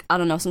of like I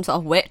don't know some sort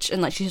of witch,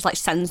 and like she just like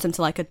sends them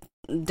to like a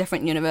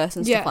different universe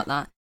and stuff like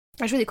that.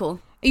 That's really cool.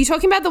 Are you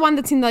talking about the one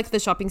that's in like the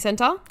shopping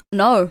center?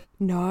 No,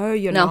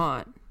 you're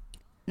not.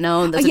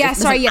 No.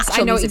 Yes, I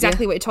know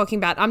exactly what you're talking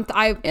about.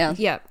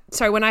 Yeah.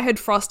 Sorry, when I heard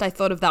Frost, I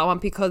thought of that one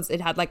because it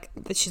had like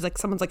she's like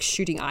someone's like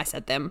shooting ice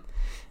at them.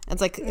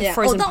 It's like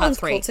Frozen that Part one's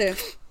 3. cool too.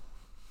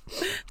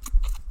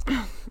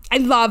 I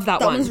love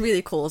that one. That one's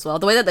really cool as well.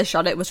 The way that they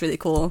shot it was really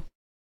cool.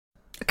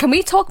 Can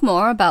we talk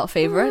more about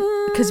favorite?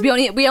 Because we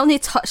only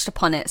touched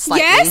upon it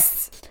slightly.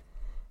 Yes,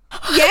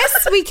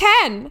 we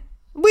can.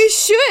 We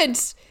should.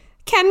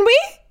 Can we?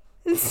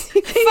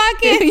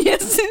 Fucking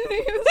yes.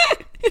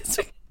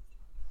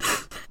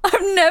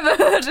 I've never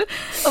heard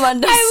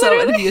Amanda so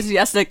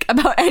enthusiastic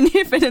about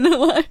anything in her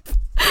life.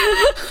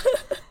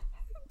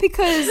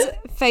 Because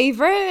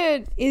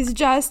favorite is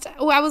just.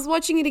 I was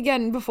watching it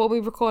again before we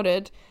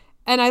recorded,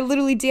 and I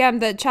literally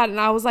DM'd the chat, and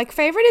I was like,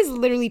 favorite is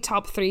literally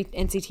top 3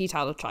 NCT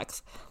title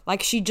tracks.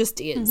 Like, she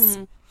just is.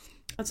 Mm-hmm.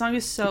 That song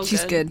is so good.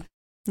 She's good.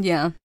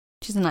 Yeah,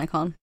 she's an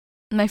icon.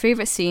 My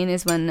favorite scene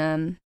is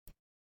when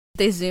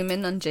they zoom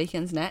in on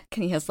Jaken's neck,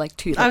 and he has like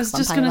 2. Like, I was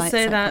just gonna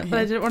say that, but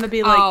I didn't want to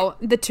be like, oh,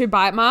 the 2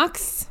 bite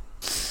marks.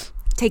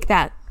 Take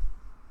that.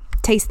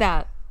 Taste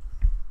that.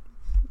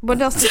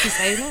 What else did he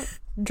say?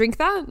 Drink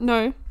that?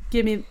 No.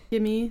 Gimme.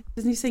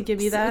 Doesn't he say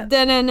gimme that?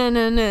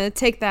 No.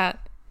 Take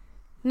that.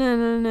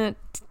 No.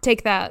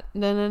 Take that.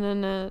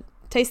 No.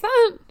 Taste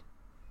that?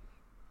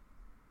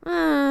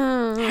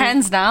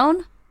 Hands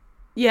down?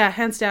 Yeah,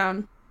 hands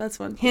down. That's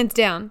one. Hands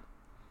down.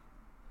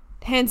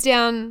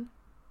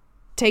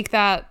 Take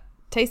that.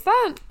 Taste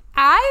that?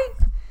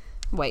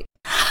 Wait.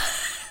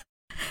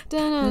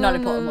 Not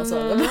important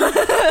whatsoever.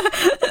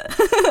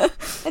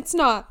 It's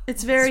not.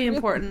 It's very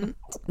important.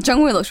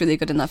 Jungwoo looks really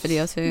good in that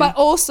video too. But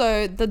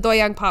also the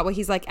Doyoung part where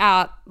he's like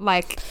out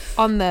like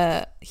on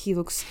the he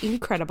looks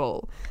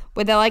incredible.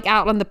 Where they're like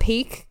out on the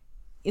peak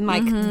in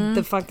like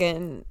the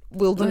fucking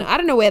wilderness. I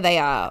don't know where they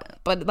are,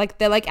 but like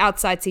they're like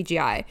outside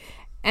CGI.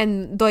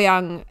 And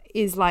Doyoung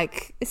is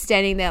like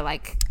standing there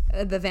like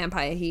the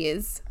vampire he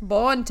is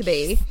born to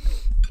be.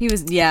 He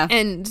was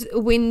and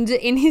wind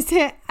in his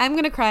hair. I'm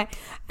gonna cry.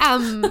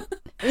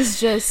 It's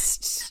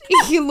just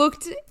he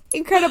looked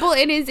incredible.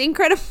 It is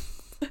incredible.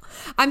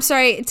 I'm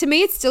sorry. To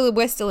me,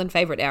 we're still in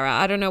favorite era.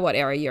 I don't know what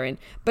era you're in,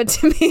 but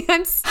to me,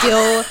 I'm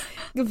still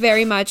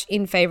very much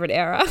in favorite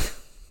era.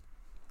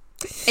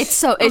 It's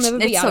so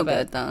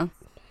good though.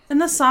 And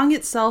the song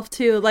itself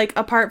too, like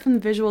apart from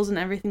the visuals and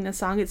everything, the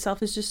song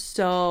itself is just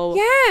so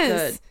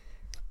good.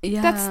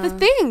 Yeah. That's the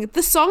thing.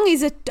 The song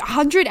is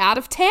 100 out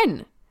of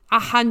 10.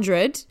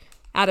 100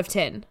 out of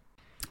 10.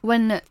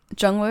 When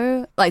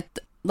Jungwoo, like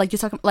you're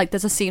talking, like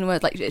there's a scene where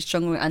like it's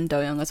Jungwoo and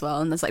Doyoung as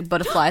well, and there's like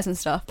butterflies and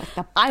stuff.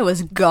 I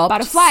was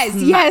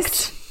Butterflies,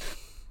 yes.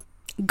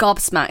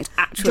 Gobsmacked,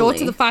 actually. Jaw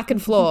to the fucking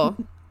floor,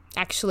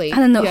 actually.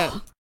 And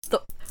then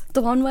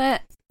the one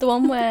where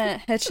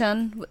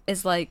Haechan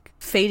is like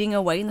fading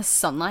away in the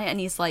sunlight, and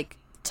he's like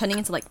turning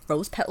into like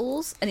rose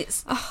petals, and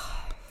it's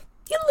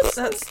he looks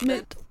so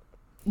good.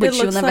 Which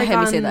you'll never hear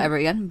me say that ever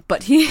again.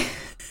 But he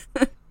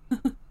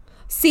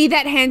see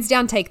that, hands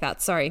down, take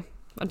that. Sorry,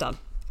 I'm done.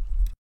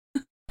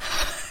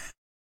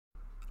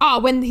 Oh,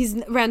 when he's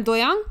around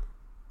Doyoung?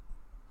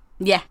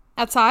 Yeah.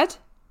 Outside?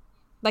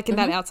 Like in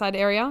that outside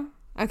area?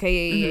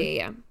 Okay,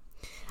 yeah.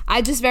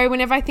 I just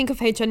whenever I think of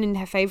Haechan in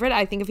her favorite,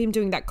 I think of him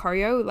doing that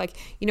choreo, like,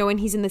 you know, when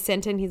he's in the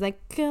center and he's like,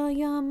 girl,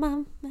 you're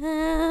my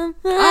mama.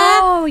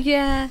 Oh,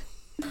 yeah.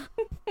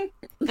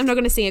 I'm not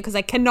going to sing it because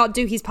I cannot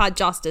do his part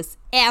justice,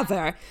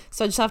 ever.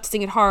 So I just have to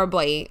sing it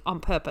horribly on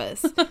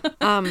purpose.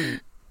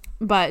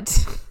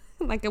 But,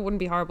 like, it wouldn't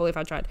be horrible if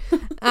I tried.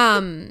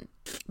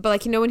 But,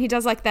 like, you know, when he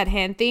does, like, that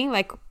hand thing,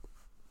 like,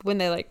 when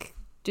they, like,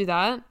 do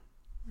that.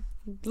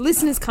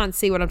 Listeners can't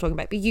see what I'm talking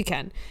about, but you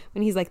can.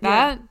 When he's like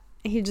that,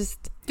 he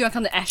just... Do I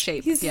kind of S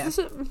shape? Yeah.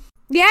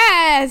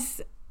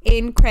 Yes!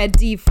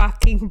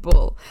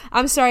 Incredible.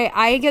 I'm sorry,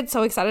 I get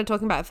so excited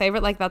talking about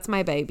favorite, like, that's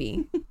my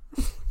baby.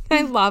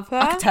 I love her.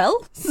 I can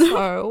tell.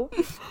 So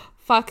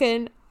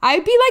fucking...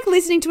 I'd be, like,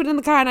 listening to it in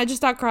the car and I just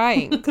start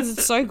crying because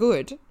it's so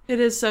good. It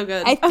is so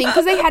good. I think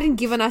because they hadn't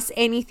given us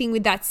anything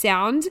with that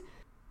sound,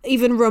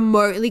 even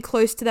remotely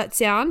close to that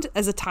sound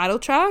as a title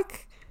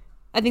track.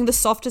 I think the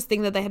softest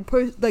thing that they had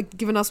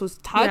given us was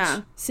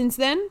Touch since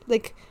then.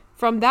 Like,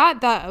 from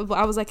that I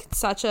was like,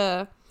 such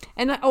a...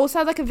 And it also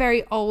had like a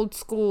very old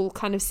school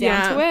kind of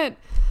sound to it.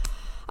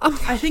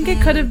 I think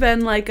it could have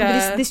been like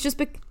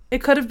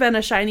it could have been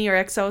a Shiny or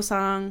EXO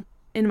song,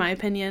 in my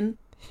opinion.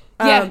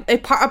 Yeah.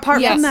 Apart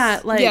from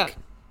that, like,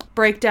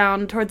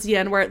 breakdown towards the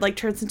end where it like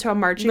turns into a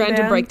marching random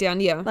band,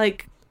 breakdown,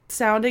 like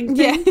sounding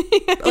thing.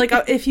 Like,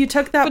 if you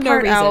took that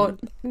part out,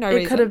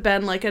 it could have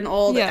been like an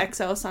old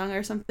EXO song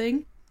or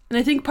something. And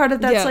I think part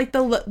of that's like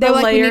the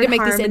layered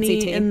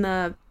harmony in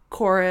the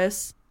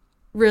chorus.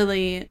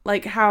 Really,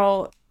 like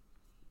how,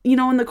 you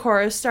know, when the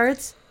chorus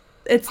starts,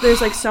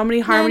 there's like so many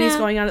harmonies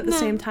going on at the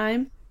same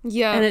time.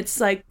 Yeah, and it's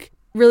like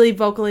really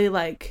vocally,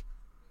 like,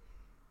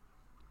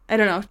 I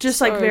don't know, just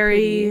so like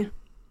very pretty.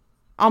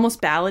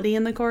 Almost ballady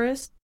in the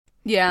chorus.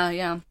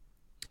 Yeah.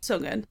 So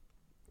good.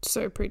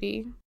 So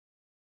pretty.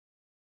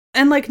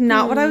 And like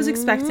not what I was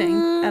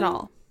expecting at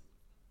all.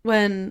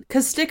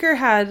 Because Sticker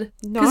had...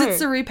 Because it's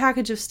the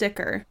repackage of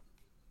Sticker.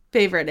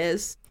 Favorite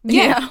is.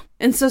 Yeah.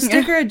 And so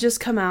Sticker had just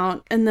come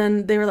out, and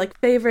then they were like,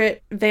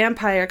 favorite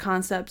vampire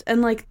concept.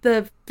 And like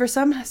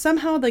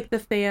somehow like the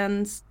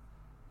fans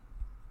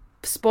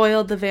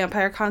spoiled the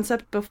vampire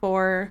concept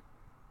before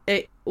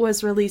it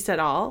was released at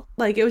all.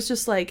 Like, it was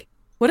just like,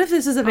 what if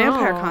this is a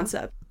vampire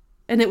concept?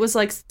 And it was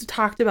like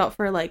talked about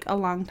for like a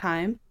long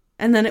time.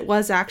 And then it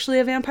was actually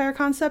a vampire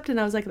concept, and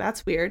I was like,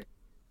 that's weird.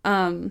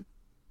 And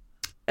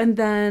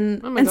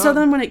then, so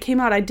then when it came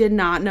out, I did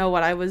not know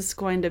what I was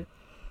going to,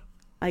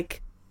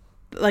 like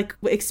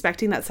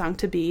expecting that song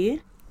to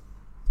be.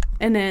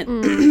 And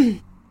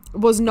it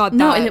was not that.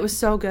 No, and it was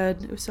so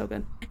good. It was so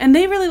good. And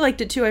they really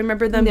liked it too. I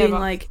remember them being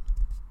like,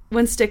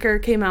 when Sticker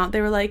came out, they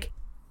were like,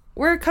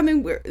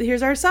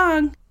 here's our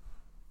song.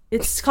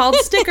 It's called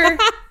Sticker.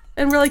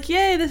 And we're like,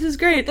 yay, this is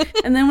great.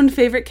 And then when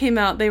Favorite came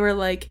out, they were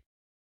like,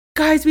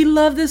 guys, we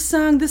love this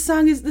song. This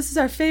is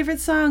our favorite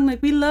song.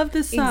 Like, we love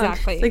this song.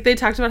 Exactly. Like, they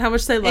talked about how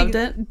much they loved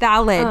it.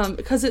 Valid.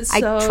 Because it's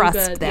so I trust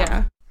good. them.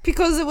 Yeah.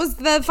 Because it was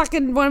the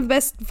fucking one of the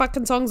best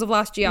fucking songs of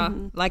last year.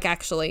 Mm-hmm. Like,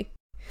 actually.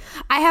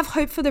 I have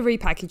hope for the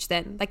repackage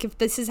then. Like, if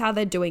this is how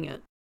they're doing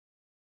it.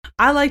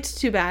 I liked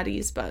Two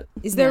Baddies, but...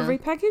 Is there a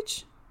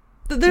repackage?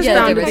 There's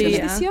bound to be,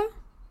 this year?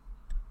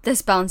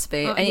 There's bound to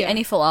be.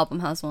 Any full album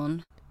has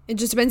one. It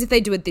just depends if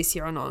they do it this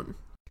year or not.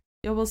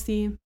 Yeah, we'll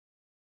see.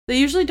 They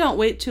usually don't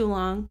wait too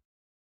long.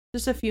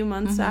 Just a few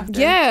months after.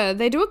 Yeah,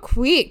 they do it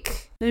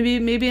quick.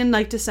 Maybe in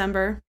like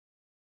December.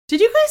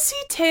 Did you guys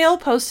see Taeil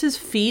post his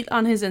feet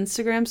on his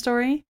Instagram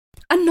story?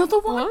 Another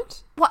one?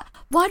 What?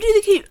 Why do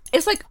they keep...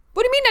 It's like...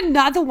 What do you mean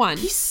another one?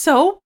 He's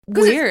so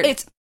weird.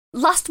 It's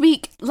last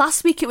week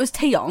it was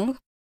Taeyong.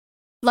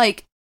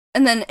 Like...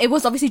 And then it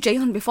was obviously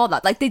Jaehyun before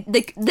that. Like,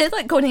 they're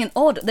like going in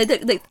order.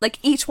 They like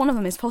each one of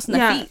them is posting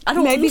their feet. I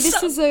don't Maybe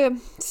this is a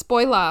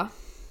spoiler.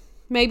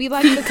 Maybe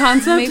like the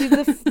concept. Maybe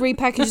the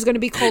repackage is going to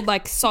be called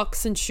like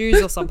socks and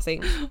shoes or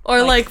something.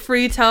 Or like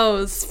free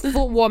toes.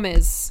 Foot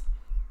warmers.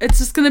 It's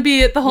just going to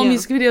be, the whole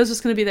music video is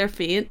just going to be their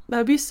feet. That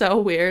would be so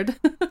weird.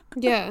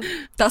 Yeah.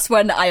 That's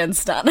when I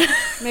understand.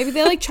 Maybe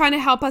they're like trying to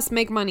help us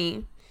make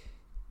money.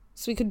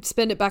 So we could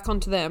spend it back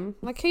onto them.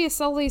 Like, hey,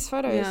 sell these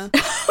photos. Yeah.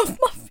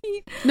 My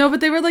feet. No, but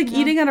they were like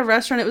eating at a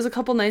restaurant. It was a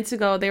couple nights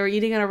ago. They were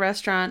eating at a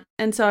restaurant.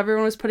 And so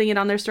everyone was putting it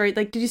on their story.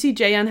 Like, did you see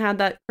Jaehyun had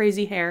that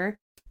crazy hair?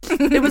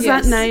 It was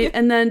that night.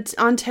 And then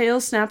on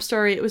Taeil's Snap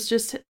story, it was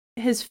just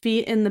his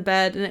feet in the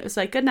bed, and it was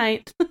like, good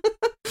night.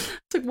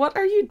 It's like, what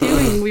are you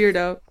doing,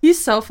 weirdo?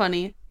 He's so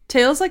funny.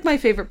 Taeil's like my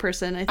favorite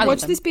person, I think.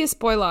 Watch this be a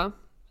spoiler.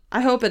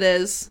 I hope it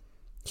is.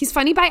 He's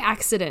funny by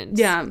accident.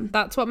 Yeah.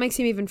 That's what makes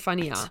him even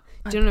funnier.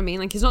 Do you know what I mean?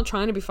 Like, he's not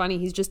trying to be funny.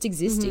 He's just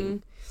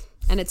existing.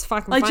 And it's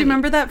fucking funny. Like, do you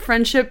remember that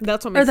friendship?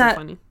 That's what makes him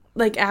funny.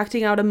 Like,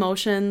 acting out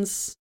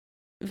emotions,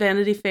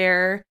 Vanity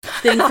Fair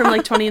thing from,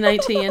 like,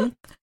 2019?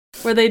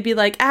 Where they'd be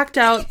like, act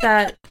out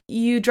that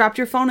you dropped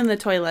your phone in the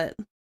toilet.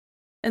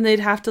 And they'd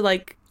have to,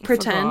 like,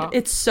 pretend.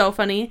 It's so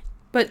funny.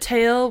 But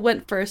Taeil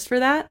went first for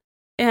that.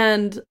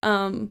 And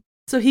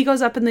so he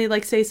goes up and they,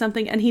 like, say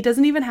something. And he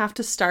doesn't even have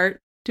to start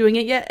doing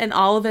it yet, and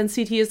all of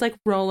NCT is like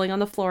rolling on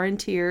the floor in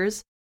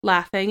tears,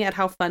 laughing at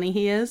how funny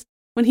he is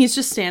when he's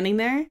just standing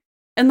there.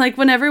 And like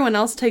when everyone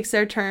else takes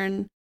their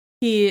turn,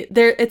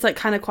 it's like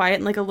kind of quiet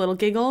and like a little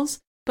giggles.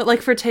 But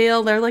like for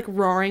Taeil, they're like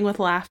roaring with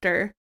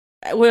laughter,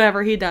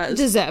 whatever he does.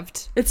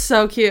 Deserved. It's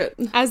so cute.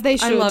 As they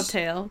should. I love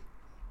Taeil.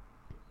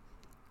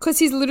 Because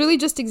he's literally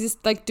just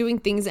like doing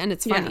things and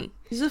it's funny.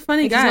 Yeah. He's a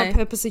funny like, guy. He's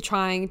not purposely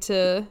trying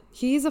to.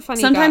 He's a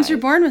funny guy. Sometimes you're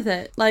born with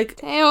it. Like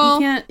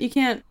Taeil. You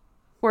can't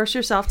force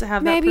yourself to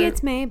have maybe that. It's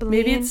Maybelline.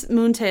 Maybe it's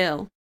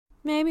Moontail.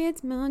 Maybe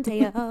it's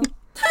Moontail.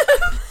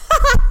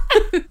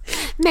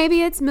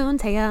 Maybe it's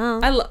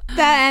Moontail.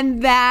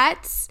 And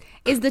that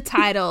is the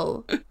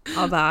title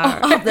of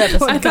our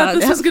episode. I thought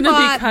this was going to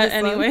be cut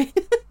anyway.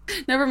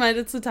 Never mind,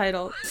 it's the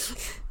title.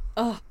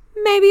 Oh,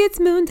 maybe it's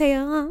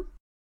Moontail.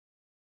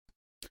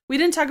 We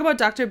didn't talk about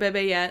Dr.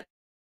 Bebe yet.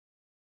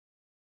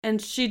 And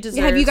she deserves...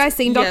 Yeah, have you guys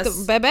seen Dr.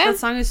 Bebe? That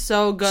song is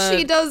so good.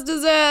 She does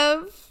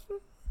deserve...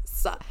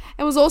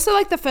 It was also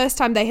like the first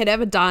time they had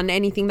ever done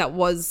anything that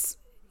was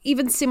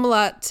even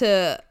similar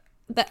to...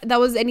 That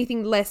was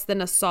anything less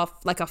than a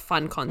soft, like a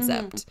fun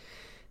concept.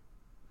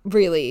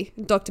 Really,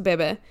 Dr.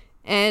 Bebe.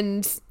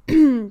 And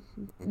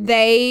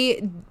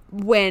they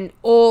went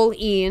all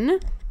in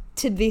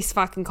to this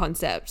fucking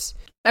concept.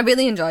 I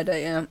really enjoyed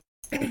it, yeah.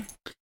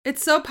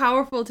 It's so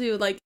powerful too.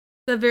 Like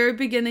the very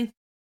beginning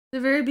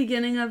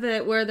of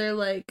it, where they're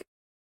like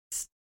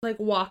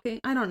walking.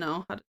 I don't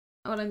know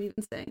what I'm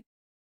even saying.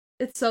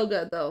 It's so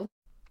good though.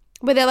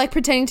 Where they're like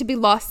pretending to be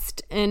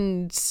lost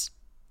and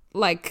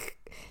like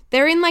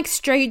they're in like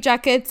straight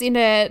jackets in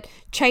it,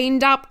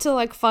 chained up to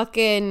like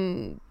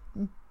fucking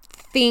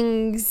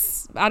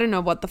things. I don't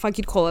know what the fuck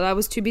you'd call it. I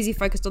was too busy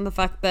focused on the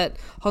fact that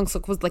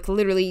Hongsuk was like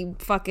literally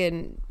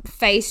fucking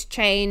face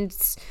chained,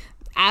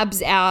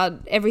 abs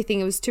out, everything.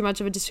 It was too much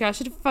of a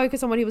distraction to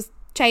focus on what he was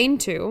chained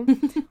to.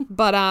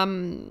 But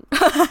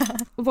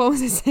what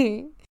was I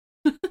saying?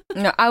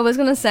 No, I was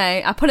gonna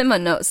say I put in my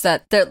notes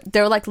that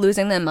they're like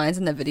losing their minds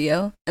in the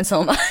video, and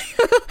so am I.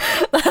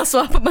 That's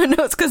why I put my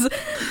notes, because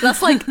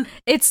that's like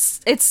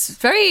it's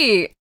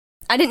very.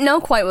 I didn't know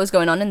quite what was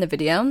going on in the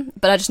video,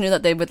 but I just knew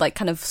that they would like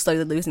kind of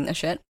slowly losing their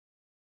shit,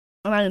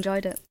 and I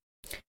enjoyed it.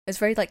 It's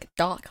very like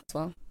dark as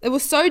well. It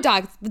was so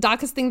dark, the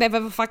darkest thing they've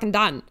ever fucking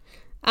done.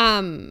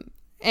 And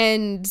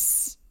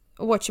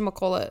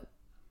whatchamacallit,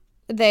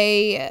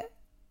 they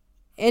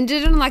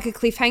ended on like a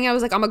cliffhanger. I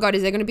was like, oh my god,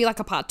 is there going to be like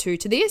a part 2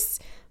 to this?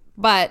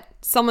 But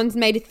someone's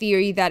made a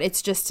theory that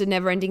it's just a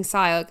never-ending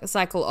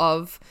cycle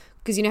of,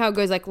 because you know how it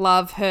goes like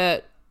love,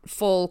 hurt,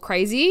 fall,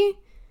 crazy?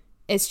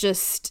 It's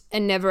just a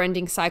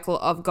never-ending cycle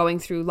of going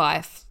through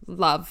life,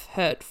 love,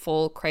 hurt,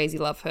 fall, crazy,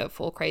 love, hurt,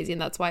 fall, crazy.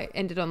 And that's why it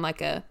ended on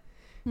like a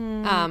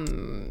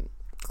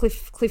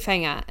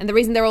cliffhanger. And the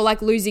reason they're all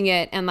like losing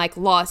it and like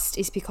lost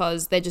is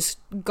because they're just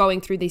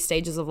going through these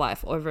stages of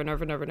life over and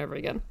over and over and over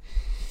again.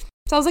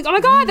 So I was like, oh my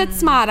god, that's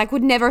smart. I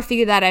could never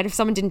figure that out if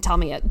someone didn't tell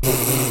me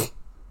it.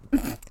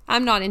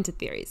 I'm not into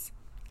theories.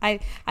 I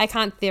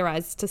can't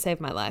theorize to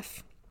save my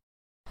life.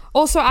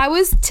 Also, I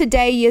was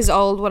today years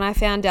old when I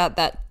found out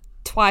that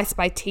Twice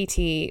by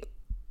TT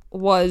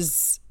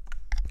was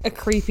had a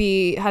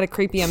creepy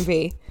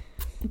MV.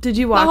 Did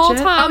you watch the whole it?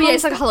 Time, oh yeah,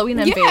 it's like a Halloween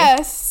MV.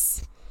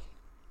 Yes.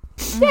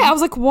 Yeah, I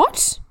was like,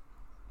 what?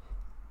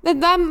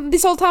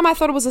 This whole time I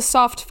thought it was a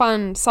soft,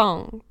 fun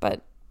song,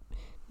 but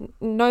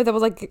no, there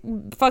was like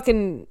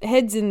fucking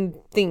heads and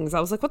things. I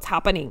was like, what's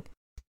happening?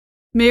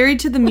 Married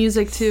to the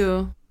Music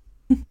too.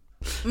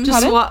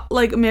 Just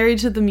like Married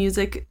to the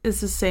Music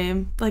is the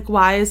same. Like,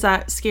 why is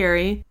that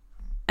scary?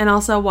 And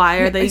also, why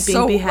are they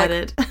being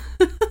beheaded?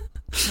 Like,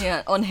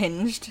 yeah,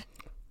 Unhinged.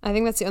 I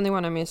think that's the only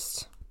one I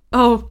missed.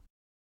 Oh.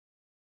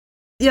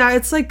 Yeah,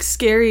 it's like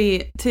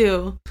scary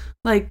too.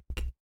 Like,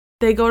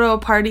 they go to a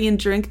party and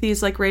drink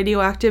these like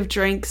radioactive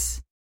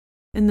drinks,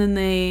 and then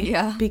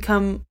they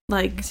become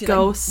like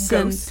ghosts.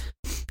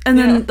 And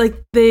then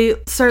like they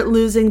start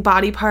losing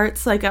body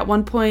parts. Like at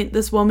one point,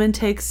 this woman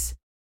takes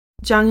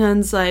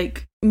Junghyun's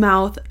like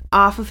mouth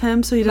off of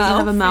him, so he doesn't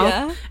have a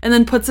mouth, and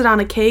then puts it on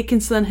a cake,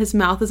 and so then his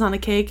mouth is on a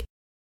cake.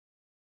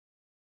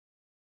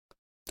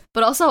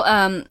 But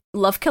also,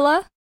 Love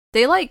Killer,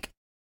 they like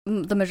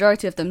the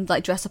majority of them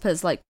like dress up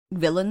as like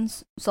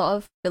villains,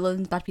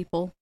 bad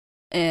people,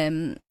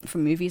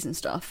 from movies and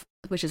stuff,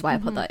 which is why I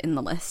put that in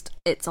the list.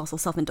 It's also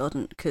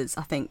self-indulgent because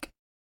I think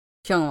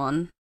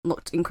Hyungwon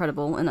looked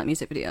incredible in that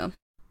music video.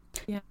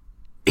 Yeah.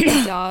 He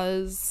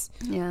does.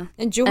 Yeah.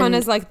 And Juhan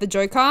is like the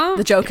Joker.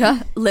 The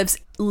Joker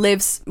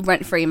lives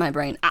rent free in my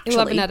brain. Actually,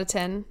 11 out of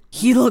 10.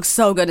 He looks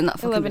so good in that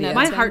fucking 11 video.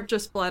 My heart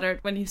just fluttered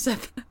when you said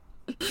that.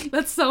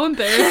 That's so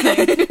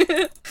embarrassing.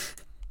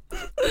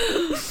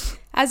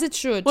 As it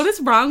should. What is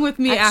wrong with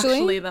me,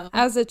 actually though?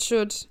 As it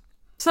should.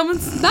 Someone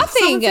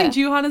saying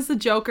Juhan is the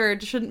Joker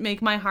shouldn't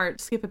make my heart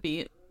skip a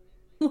beat.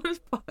 What the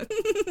fuck?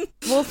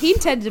 Well, he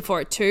intended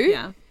for it too.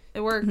 Yeah,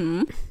 it worked.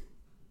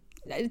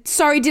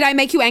 Sorry, did I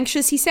make you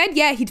anxious? He said,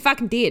 yeah, he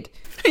fucking did.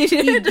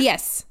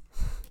 Yes.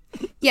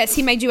 Yes,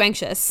 he made you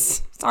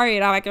anxious. Sorry,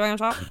 did I make you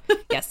anxious?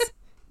 Yes.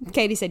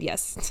 Katie said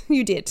yes.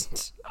 You did.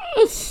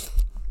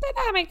 Did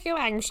I make you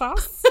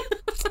anxious?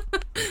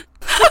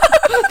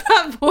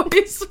 That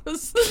voice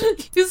was...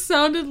 You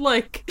sounded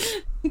like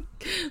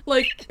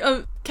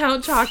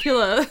Count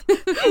Chocula.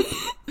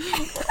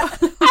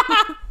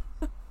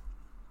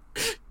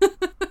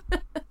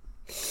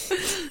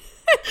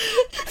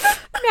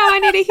 Now I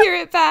need to hear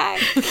it back.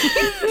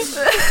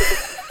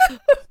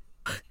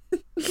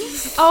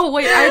 Oh,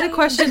 wait, I had a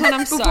question.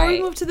 I'm Before sorry.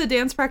 we move to the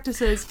dance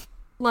practices,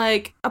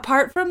 like,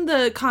 apart from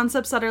the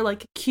concepts that are,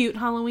 like, cute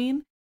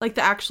Halloween, like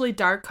the actually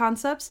dark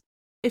concepts,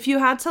 if you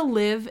had to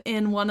live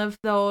in one of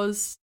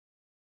those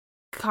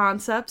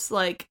concepts,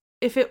 like,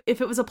 if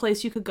it was a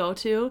place you could go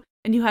to,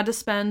 and you had to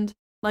spend,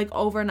 like,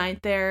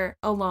 overnight there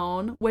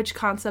alone, which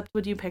concept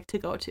would you pick to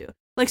go to?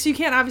 Like, so you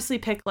can't obviously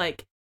pick,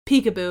 like,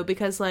 Peekaboo,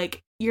 because,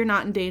 like, you're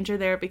not in danger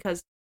there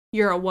because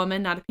you're a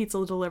woman, not a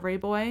pizza delivery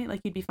boy.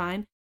 Like, you'd be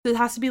fine. So it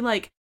has to be,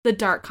 like, the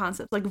dark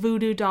concepts, like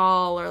Voodoo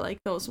Doll or, like,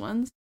 those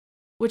ones.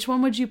 Which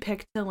one would you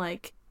pick to,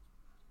 like,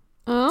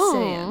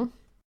 stay in?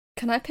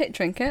 Can I pick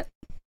Trinket?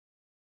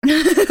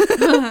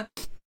 I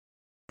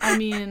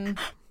mean...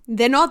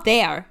 They're not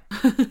there.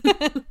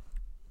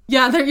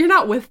 Yeah, you're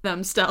not with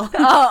them still. No.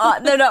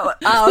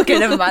 Oh, okay,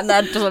 never mind.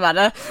 That doesn't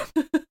matter.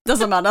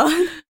 Doesn't matter.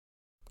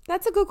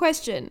 That's a good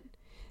question.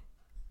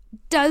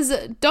 Does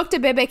Dr.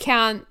 Bebe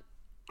count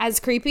as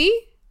creepy?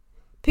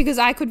 Because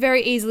I could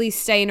very easily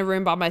stay in a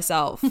room by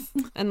myself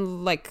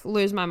and, like,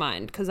 lose my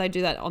mind, because I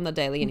do that on the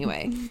daily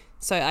anyway.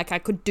 So, like, I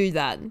could do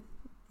that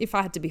if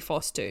I had to be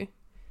forced to.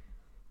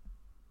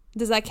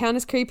 Does that count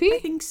as creepy? I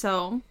think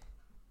so.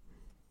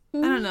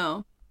 I don't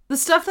know. The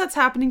stuff that's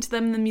happening to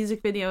them in the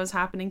music video is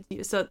happening to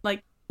you. So,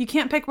 like, you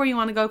can't pick where you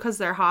want to go because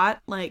they're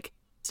hot. Like,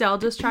 Stell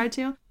just tried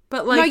to.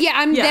 But, like...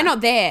 No, they're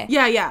not there.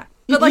 Yeah.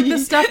 But, like,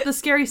 the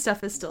scary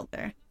stuff is still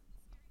there.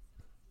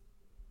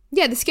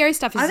 Yeah, the scary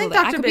stuff is I still think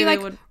there. Dr. I could be, Bailey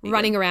like, would be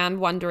running around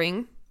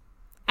wondering.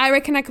 I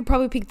reckon I could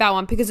probably pick that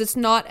one because it's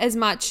not as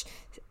much...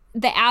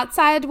 The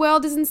outside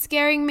world isn't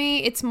scaring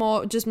me. It's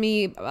more just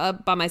me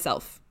by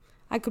myself.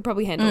 I could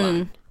probably handle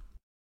that.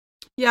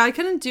 Yeah, I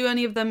couldn't do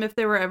any of them if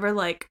they were ever,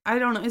 like... I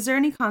don't know. Is there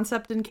any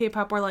concept in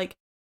K-pop where, like,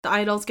 the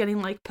idol's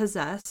getting, like,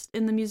 possessed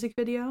in the music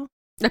video?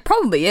 There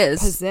probably is.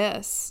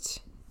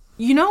 Possessed.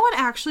 You know what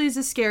actually is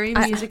a scary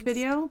music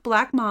video?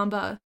 Black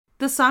Mamba.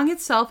 The song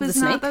itself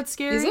is not that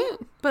scary. Is it?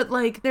 But,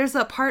 like, there's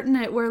a part in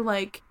it where,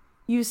 like,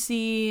 you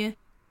see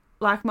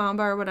Black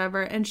Mamba or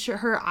whatever, and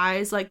her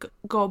eyes, like,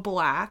 go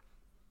black.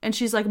 And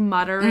she's, like,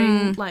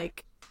 muttering,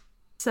 like,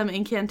 some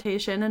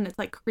incantation, and it's,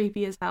 like,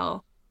 creepy as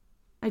hell.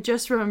 I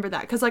just remember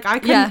that. Because, like,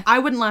 I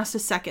wouldn't last a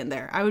second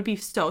there. I would be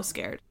so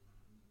scared.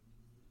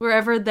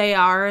 Wherever they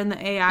are in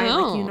the AI,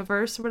 like,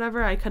 universe or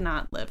whatever, I could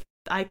not live.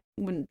 I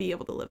wouldn't be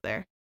able to live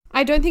there.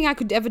 I don't think I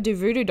could ever do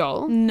Voodoo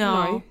Doll.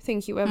 No.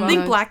 Thank you ever. I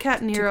think Black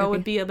Cat Nero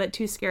would be a bit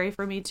too scary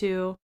for me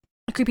too.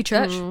 A creepy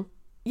church.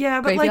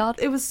 Yeah, but Graveyard.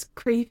 like it was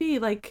creepy,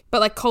 like.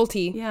 But like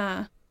culty.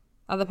 Yeah.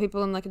 Other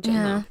people in like a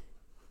gym.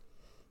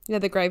 Yeah,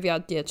 the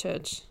graveyard,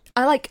 church.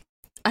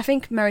 I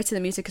think Married to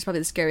the Music is probably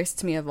the scariest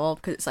to me of all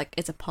because it's like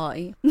it's a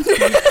party.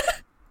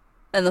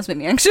 And those make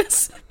me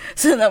anxious.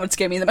 So that would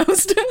scare me the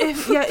most.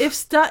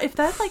 if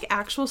that like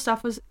actual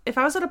stuff was, if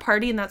I was at a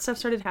party and that stuff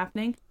started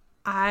happening,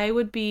 I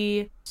would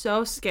be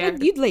so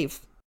scared. You'd leave.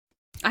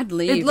 I'd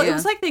leave. It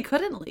was like they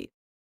couldn't leave.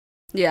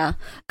 Yeah,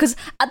 because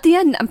at the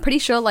end, I'm pretty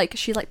sure like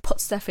she like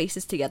puts their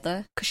faces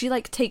together because she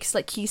like takes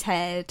like Key's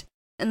head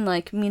and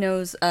like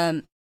Mino's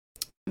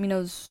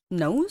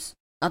nose,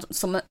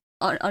 some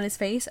on his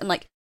face, and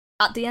like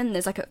at the end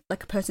there's like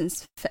a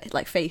person's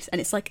face,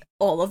 and it's like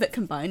all of it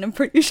combined. I'm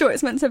pretty sure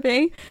it's meant to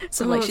be.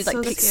 So like she's like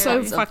so picks so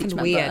parts of fucking each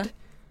member. weird.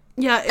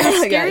 Yeah, it's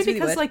scary Yeah, it's really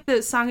because weird. like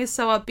the song is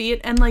so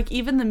upbeat, and like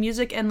even the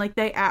music and like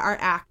they are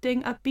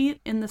acting upbeat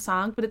in the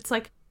song, but it's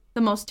like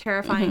the most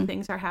terrifying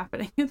things are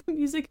happening in the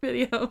music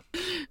video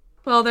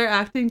while they're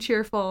acting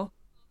cheerful.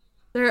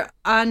 They're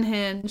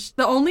unhinged.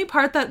 The only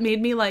part that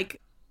made me like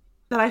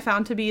that I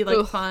found to be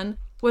like fun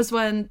was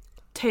when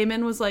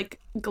Taemin was like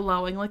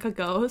glowing like a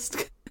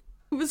ghost.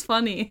 It was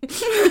funny.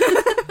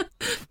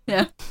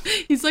 Yeah,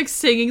 he's like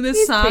singing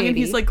this song pretty. and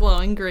he's like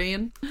glowing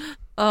green.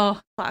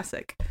 Oh,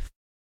 classic.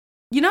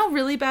 You know,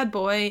 Really Bad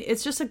Boy,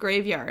 it's just a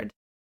graveyard.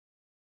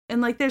 And,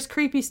 like, there's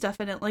creepy stuff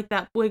in it, like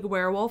that big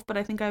werewolf, but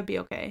I think I'd be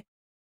okay.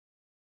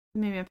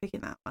 Maybe I'm picking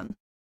that one.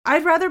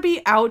 I'd rather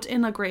be out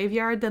in a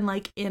graveyard than,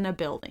 like, in a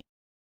building.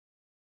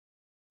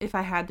 If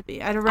I had to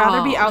be. I'd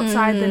rather be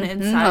outside than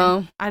inside.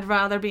 No. I'd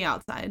rather be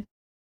outside.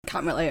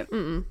 Can't relate.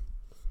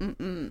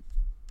 Because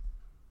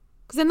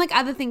then like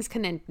other things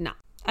can end. Nah.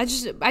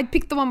 I'd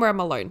pick the one where I'm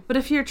alone. But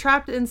if you're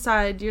trapped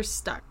inside, you're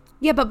stuck.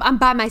 Yeah, but I'm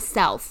by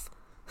myself.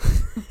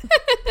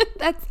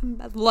 That's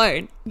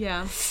alone.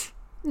 Yeah.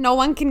 No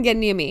one can get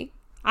near me.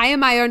 I am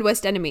my own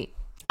worst enemy.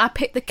 I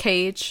picked the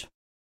cage.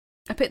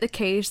 I picked the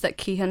cage that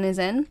Kihyun is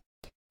in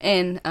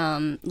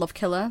Love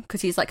Killer,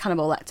 because he's like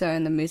Hannibal Lecter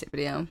in the music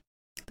video.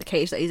 The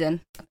cage that he's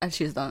in. I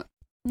choose that.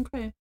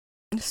 Okay.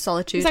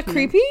 Solitude. Is that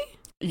creepy?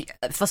 Yeah,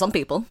 for some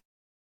people.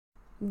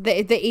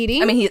 The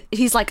eating? I mean,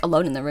 he's like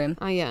alone in the room.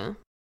 Oh, yeah.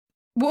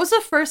 What was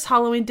the first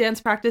Halloween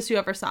dance practice you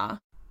ever saw?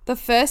 The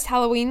first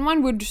Halloween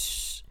one would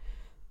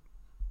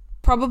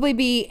probably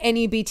be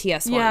any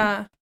BTS one.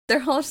 Yeah.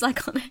 They're all just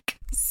iconic.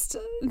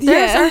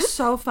 Theirs are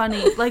so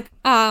funny. Like,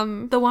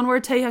 the one where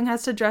Taehyung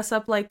has to dress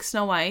up like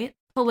Snow White.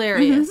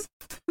 Hilarious.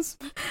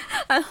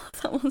 I love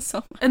that one so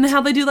much. And how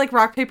they do like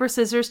rock, paper,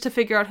 scissors to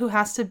figure out who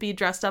has to be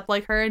dressed up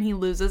like her, and he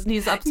loses and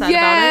he's upset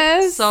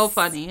about it. So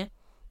funny.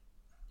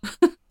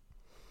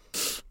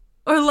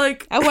 Or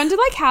like, I wonder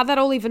like how that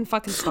all even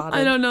fucking started.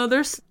 I don't know.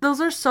 Those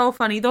are so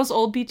funny. Those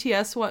old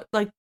BTS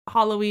like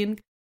Halloween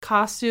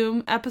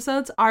costume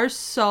episodes are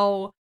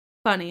so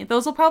funny.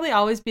 Those will probably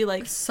always be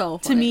like, so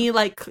funny. To me,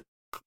 like,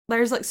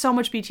 there's like so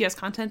much BTS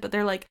content, but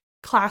they're like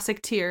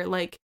classic tier.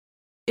 Like,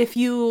 if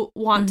you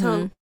want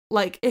to,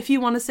 like, if you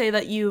want to say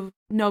that you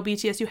know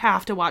BTS, you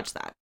have to watch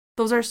that.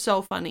 Those are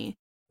so funny.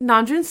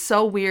 Namjoon's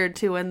so weird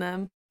too in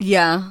them.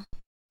 Yeah.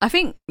 I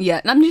think,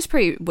 Namjoon's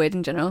pretty weird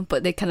in general,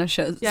 but they kind of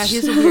shows. Yeah,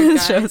 he's a weird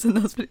guy. Shows in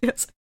those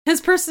videos.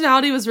 His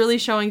personality was really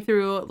showing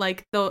through,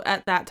 like, though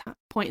at that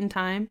point in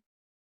time.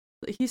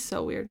 He's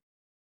so weird.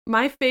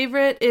 My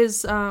favorite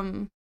is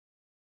the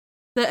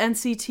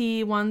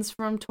NCT ones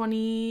from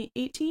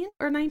 2018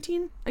 or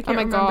 19. I can't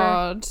remember. Oh my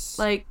god!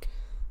 Like,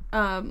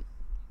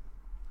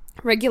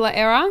 regular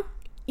era.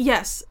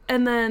 Yes,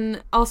 and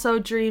then also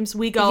Dream's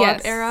We Go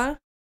Up era.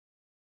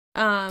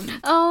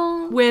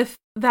 With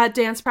that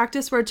dance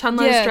practice where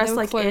Chunla is dressed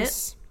like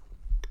it,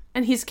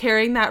 and he's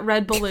carrying that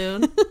red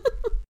balloon.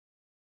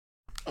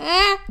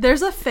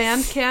 There's a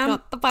fan cam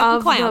of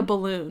the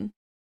balloon.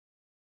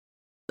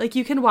 Like,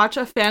 you can watch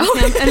a fan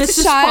cam, and it's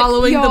just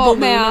following the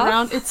balloon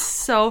around. It's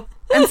so...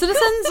 And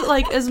Citizens,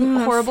 like, as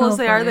horrible as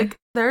they are, like,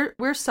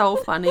 we're so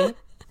funny.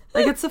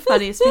 Like, it's the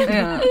funniest thing.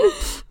 Yeah.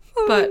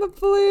 But the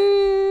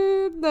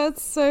balloon.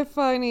 That's so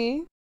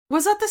funny.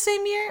 Was that the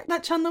same year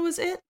that Chunla was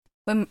it?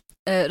 When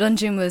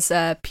Renjun was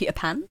Peter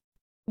Pan?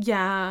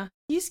 Yeah,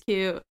 he's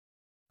cute.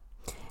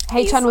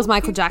 Haechan was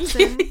Michael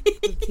Jackson.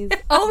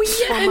 Oh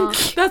yeah,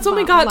 that's when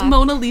we got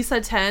Mona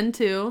Lisa 10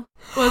 too,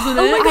 wasn't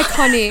it? Oh my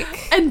iconic.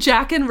 And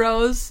Jack and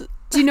Rose.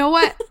 Do you know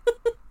what?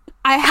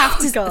 I have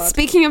to.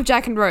 Speaking of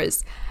Jack and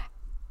Rose,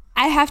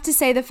 I have to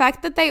say the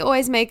fact that they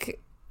always make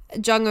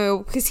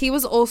Jungwoo, because he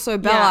was also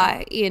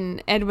Bella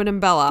in Edward and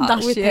Bella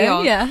with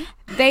Taeil. Yeah,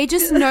 they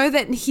just know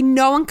that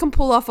no one can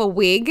pull off a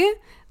wig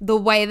the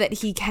way that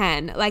he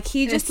can. Like,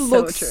 he just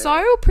looks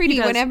so pretty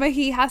whenever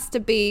he has to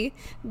be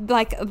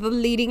like the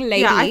leading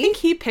lady. Yeah, I think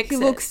he picks it.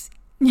 He looks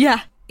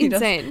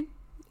insane.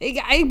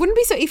 I wouldn't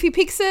be so, if he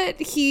picks it,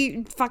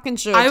 he fucking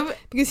should,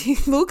 because he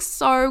looks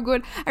so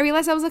good. I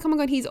realized, I was like, oh my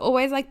god, he's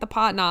always like the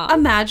partner.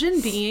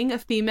 Imagine being a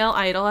female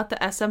idol at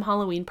the SM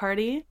Halloween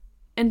party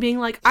and being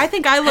like, I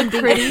think I look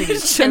pretty,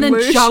 and then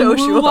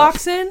Jungwoo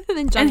walks in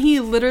and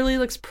he literally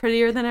looks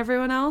prettier than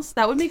everyone else.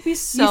 That would make me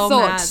so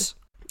mad.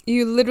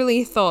 You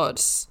literally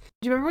thought.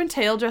 Do you remember when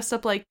Taeil dressed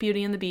up like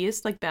Beauty and the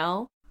Beast, like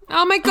Belle?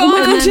 Oh my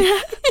god!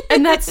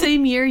 And that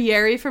same year,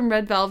 Yeri from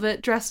Red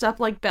Velvet dressed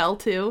up like Belle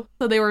too.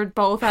 So they were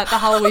both at the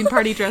Halloween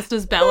party dressed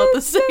as Belle at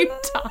the same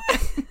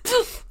time.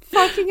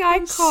 Fucking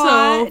iconic.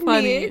 So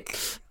funny.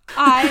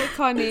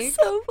 Iconic.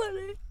 So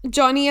funny.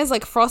 Johnny is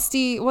like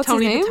Frosty. What's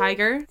Tony his name? The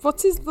Tiger.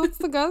 What's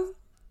the guy?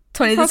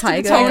 Tony the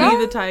Tiger. Tony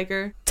the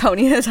Tiger.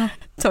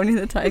 Tony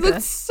the Tiger. He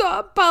looked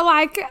so, but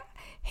like,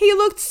 he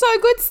looked so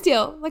good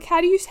still. Like,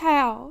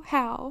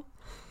 how?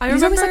 I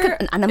remember he was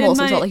like an animal as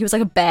well. Like, he was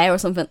like a bear or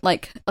something,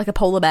 like a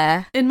polar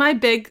bear. In my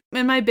big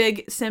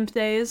simp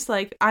days,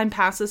 like, I'm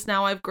past this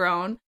now, I've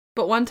grown.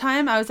 But one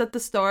time I was at the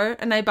store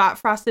and I bought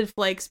Frosted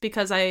Flakes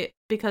because I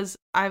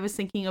was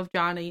thinking of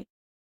Johnny.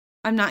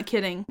 I'm not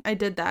kidding. I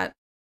did that.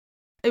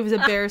 It was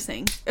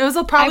embarrassing. It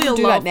was probably a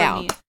low for me.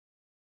 I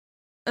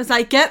was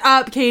like, get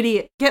up,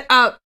 Katie. Get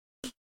up.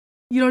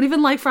 You don't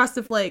even like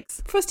Frosted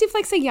Flakes. Frosted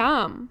Flakes are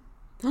yum.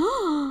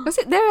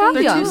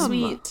 They're yum. Too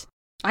sweet.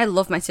 I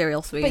love my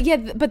cereal sweet. But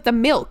yeah, but the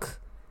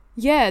milk.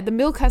 Yeah, the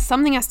milk has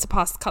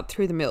to cut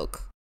through the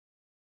milk.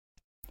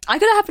 I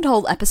could have a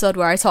whole episode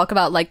where I talk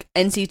about like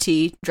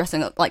NCT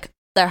dressing up like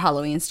their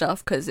Halloween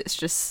stuff, because it's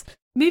just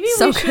maybe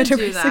so we should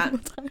do that.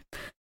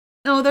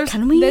 No, there's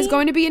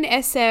going to be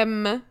an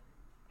SM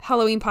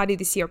Halloween party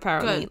this year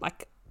apparently. Good.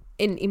 Like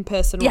an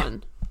in-person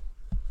one.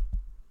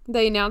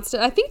 They announced it,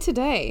 I think,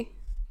 today.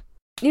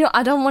 You know,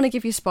 I don't want to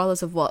give you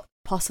spoilers of what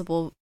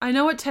possible. I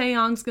know what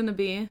Taeyong's gonna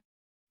be.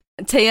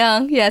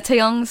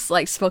 Taeyong's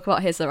like spoke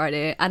about his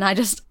already, and I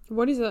just...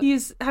 What is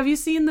it? Have you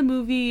seen the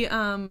movie,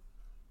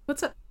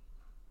 what's it?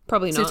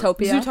 Probably not.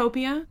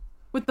 Zootopia.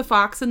 with the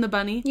fox and the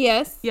bunny.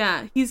 Yes.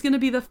 Yeah, he's gonna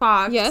be the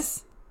fox.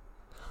 Yes.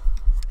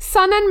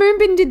 Sun and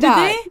Moonbin did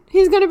that. Did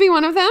He's gonna be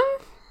one of them.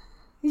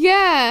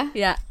 Yeah.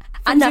 Yeah.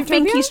 From And I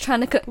think Zootopia? he's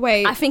trying to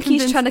Wait, I think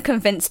he's trying to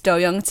convince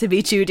Do-young to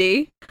be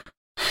Judy.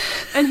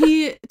 And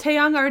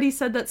Taeyang already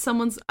said that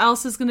someone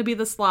else is gonna be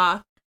the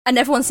sloth. And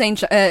everyone's saying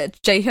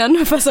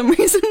Jaehyun for some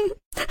reason.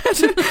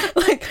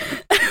 Like,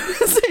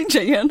 everyone's saying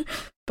Jaehyun.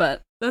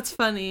 But That's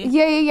funny.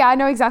 Yeah. I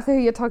know exactly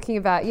who you're talking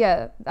about.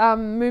 Yeah.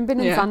 Moonbin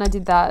and Yeah. Sana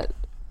did that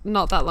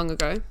not that long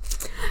ago.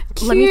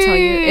 let me tell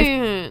you,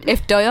 Cute.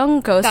 if Do-young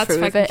goes That's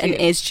through with fucking it and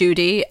cute. is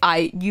Judy,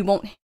 I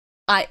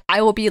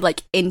will be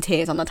like in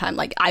tears on the time.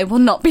 Like, I will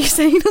not be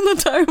sane on the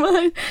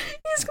timeline.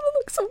 He's gonna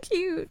look so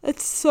cute.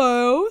 It's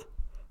so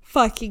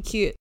fucking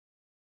cute.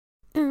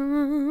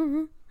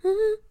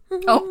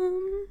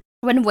 Oh,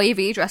 when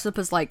Wavy dressed up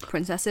as like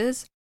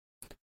princesses,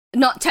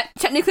 not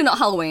technically not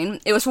Halloween.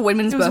 It was for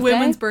women's birthday. It was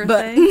women's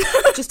birthday.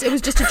 But It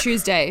was just a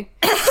Tuesday.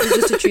 It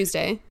was just a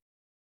Tuesday.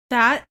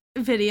 That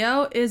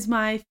video is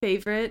my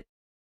favorite.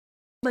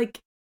 Like,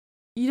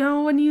 you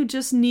know, when you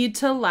just need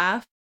to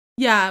laugh.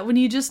 Yeah, when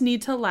you just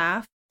need to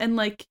laugh and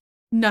like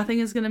nothing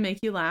is gonna make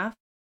you laugh.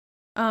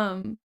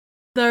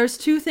 There's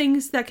two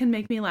things that can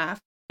make me laugh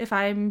if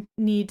I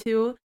need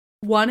to.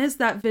 One is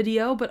that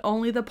video, but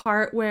only the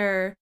part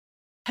where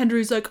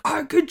Henry's like,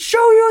 I could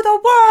show you the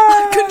world!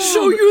 I can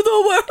show you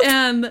the world.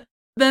 And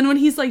then when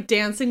he's like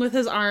dancing with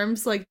his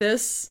arms like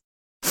this,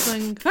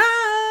 going,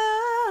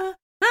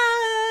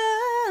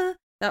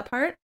 that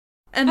part.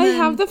 And I then,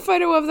 have the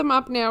photo of them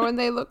up now and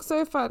they look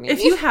so funny.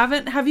 if you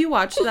haven't, have you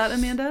watched that,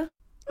 Amanda?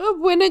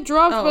 when it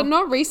dropped, Oh. but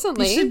not You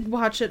recently. should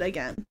watch it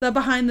again. The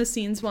behind the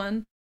scenes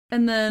one.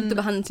 And then The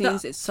behind the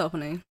scenes is so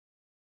funny.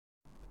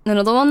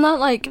 Another one that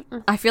like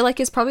I feel like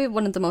is probably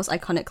one of the most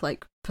iconic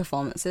like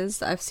performances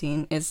that I've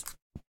seen is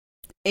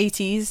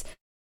 80s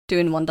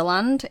doing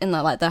Wonderland in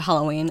like their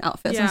Halloween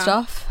outfits and Yeah.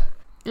 stuff.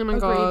 Oh my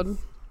Agreed. god.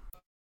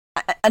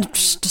 And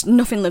just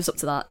nothing lives up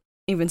to that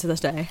even to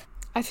this day.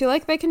 I feel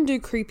like they can do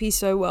creepy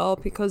so well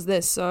because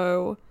they're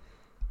so,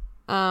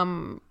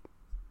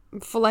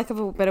 for lack of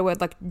a better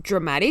word, like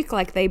dramatic.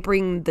 Like they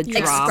bring the Yeah.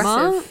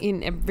 drama Expressive.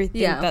 in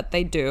everything Yeah. that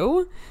they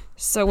do.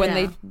 So when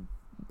they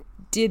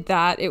did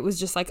that, it was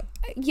just like,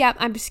 yeah,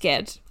 I'm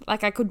scared.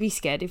 Like I could be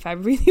scared if I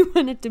really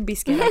wanted to be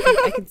scared.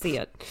 I can see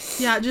it.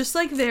 yeah, just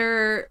like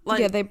their like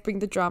Yeah, they bring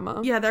the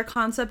drama. yeah, their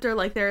concept or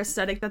like their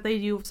aesthetic that they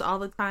use all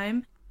the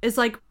time is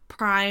like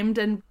primed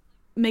and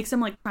makes them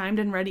like primed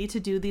and ready to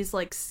do these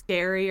like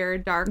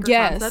scarier, darker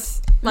Yes.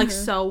 concepts like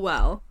so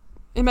well.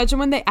 Imagine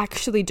when they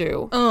actually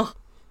do. Ugh.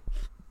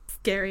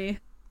 Scary.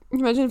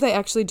 Imagine if they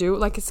actually do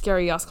like a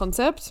scary ass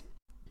concept.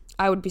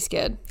 I would be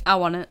scared. I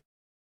want it.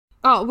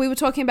 Oh, we were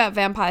talking about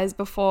vampires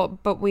before,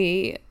 but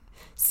we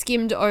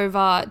skimmed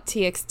over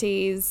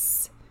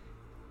TXT's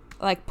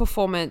like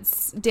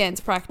performance dance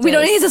practice. We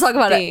don't need to talk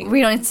about thing. it.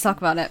 We don't need to talk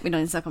about it. We don't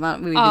need to talk about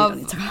it. We really don't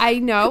need to talk about it. I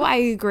know, I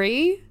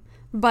agree,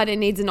 but it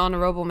needs an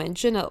honorable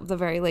mention at the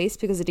very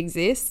least because it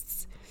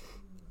exists.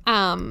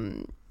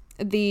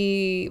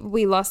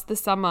 We Lost the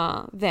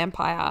Summer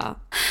vampire,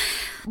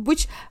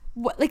 which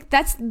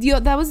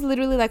that was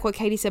literally like what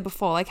Katie said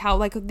before, like how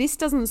like this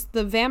doesn't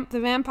the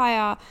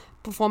vampire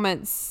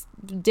performance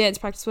dance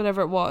practice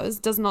whatever it was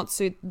does not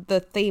suit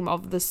the theme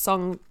of the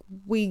song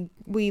we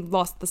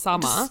lost the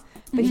summer,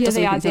 but here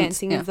doesn't they make are any sense,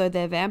 dancing yeah. as though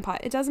they're vampire.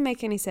 It doesn't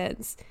make any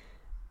sense,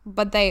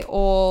 but they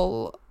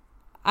all.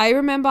 I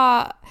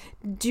remember.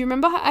 Do you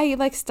remember how I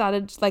like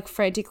started like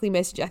frantically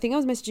messaging? I think I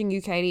was messaging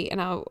you, Katie, and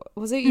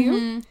was it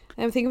you?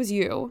 I think it was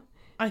you.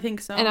 I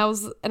think so. And I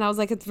was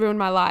like, it's ruined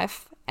my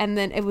life. And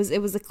then it was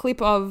a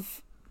clip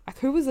of like,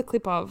 who was the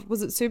clip of?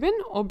 Was it Subin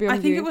or Byung-gyu? I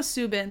think it was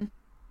Subin.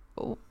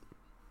 I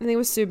think it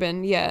was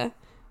Subin. Yeah,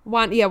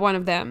 one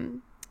of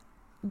them.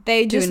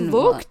 They just Doing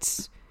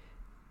looked.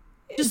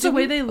 Just the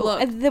way they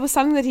look. There was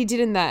something that he did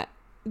in that.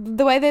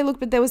 The way they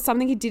looked, but there was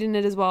something he did in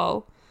it as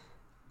well.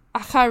 I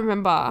can't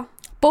remember.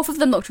 Both of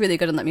them looked really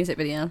good in that music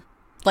video.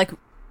 Like,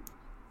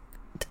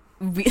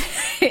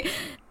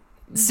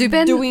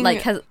 Zubin Doing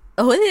like has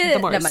never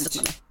mind, most.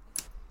 doesn't matter.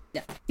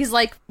 Yeah, he's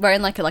like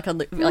wearing like a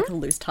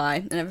loose tie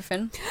and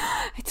everything.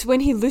 It's when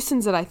he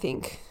loosens it, I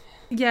think.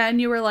 Yeah,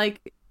 and you were like,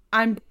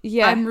 I'm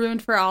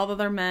ruined for all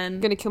other men. I'm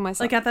gonna kill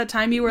myself. Like at that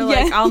time you were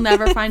Yeah. like, I'll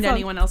never find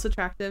anyone else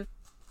attractive.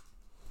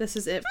 This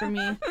is it for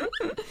me.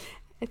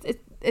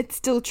 It's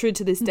still true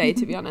to this day,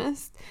 to be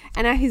honest.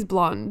 And now he's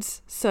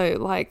blonde, so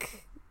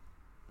like,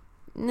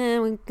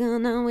 now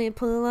we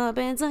pull up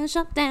and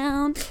shut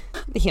down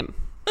him.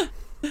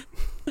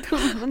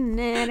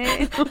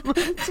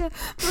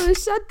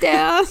 Shut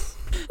down.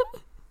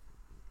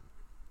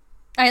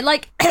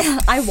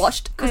 I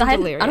watched because I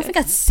don't think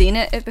I'd seen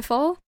it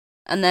before,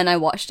 and then I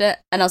watched it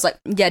and I was like,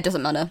 yeah, it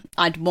doesn't matter.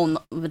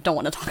 Don't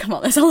want to talk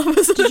about this all of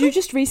a sudden. Did you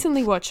just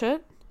recently watch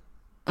it?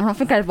 I don't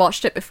think I'd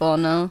watched it before.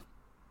 No.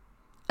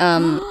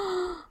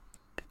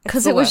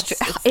 Because it was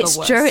it's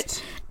during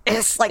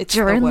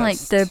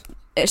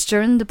it's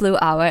during the Blue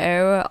Hour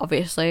era,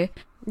 obviously.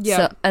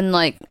 Yeah.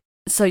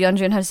 So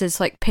Yeonjun has this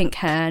like pink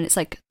hair and it's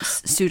like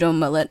pseudo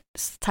mullet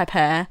type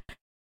hair,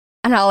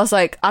 And I was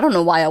like, I don't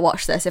know why I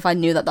watched this if I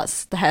knew that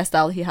that's the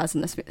hairstyle he has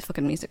in this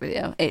fucking music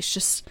video. It's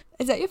just...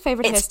 Is that your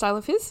favourite hairstyle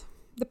of his?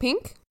 The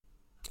pink?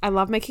 I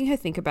love making her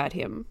think about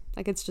him.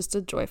 Like, it's just a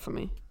joy for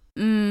me.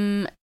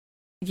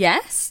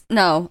 Yes?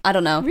 No, I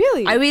don't know.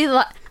 Really? I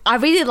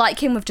really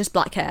like him with just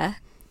black hair.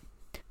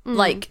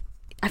 Like,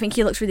 I think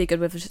he looks really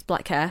good with just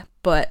black hair,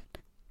 but...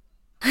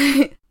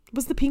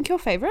 Was the pink your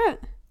favourite?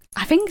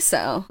 I think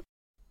so.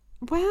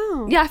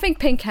 Wow. Yeah, I think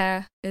pink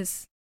hair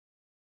is...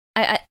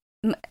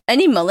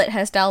 Any mullet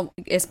hairstyle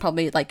is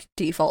probably, like,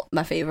 default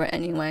my favourite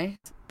anyway,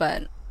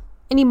 but...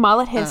 Any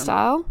mullet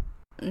hairstyle?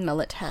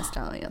 Mullet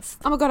hairstyle, yes.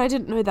 Oh my god, I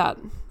didn't know that.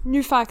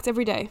 New facts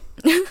every day.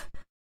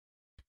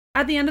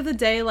 At the end of the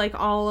day, like,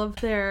 all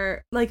of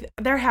their... Like,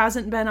 there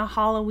hasn't been a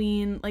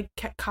Halloween, like,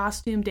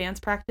 costume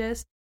dance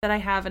practice that I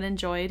haven't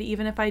enjoyed,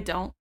 even if I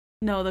don't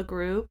know the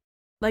group.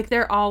 Like,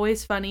 they're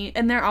always funny,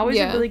 and they're always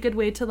a really good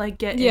way to, like,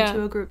 get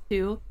into a group,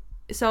 too.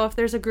 So if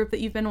there's a group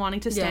that you've been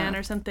wanting to stan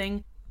or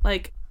something,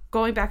 like...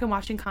 Going back and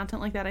watching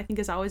content like that, I think,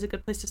 is always a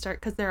good place to start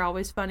because they're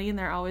always funny and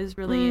they're always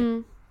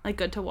really like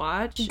good to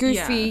watch.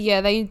 Goofy,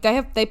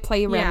 they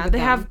play around. Yeah, with they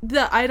them. have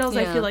the idols.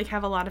 I feel like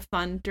have a lot of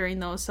fun during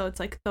those, so it's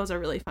like those are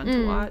really fun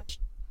to watch.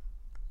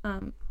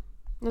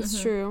 That's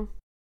true.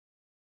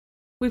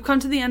 We've come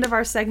to the end of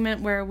our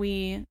segment where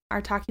we are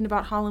talking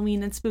about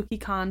Halloween and spooky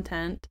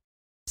content.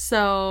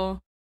 So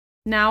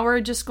now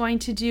we're just going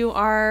to do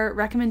our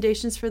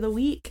recommendations for the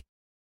week.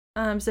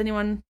 Is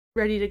anyone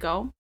ready to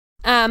go?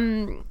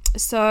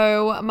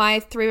 So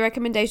my 3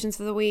 recommendations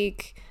for the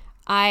week,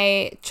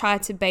 I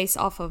tried to base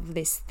off of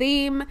this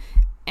theme,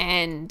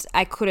 and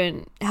I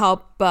couldn't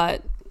help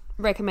but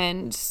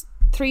recommend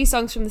 3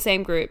 songs from the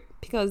same group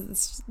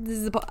because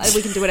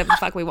we can do whatever the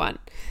fuck we want.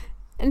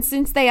 And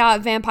since they are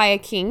Vampire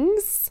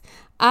Kings,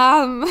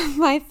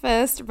 my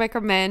first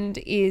recommend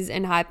is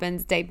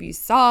Enhypen's debut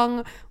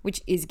song,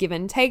 which is Give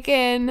and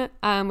Taken,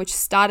 which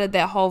started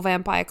their whole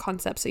vampire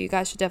concept. So you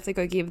guys should definitely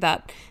go give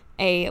that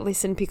a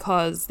listen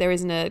because there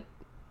isn't a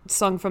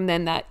song from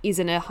them that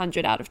isn't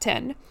 100 out of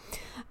 10.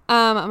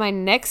 My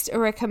next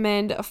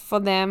recommend for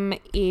them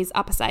is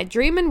Upper Side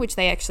Dreamin', which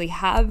they actually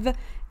have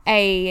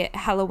a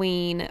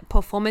Halloween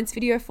performance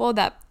video for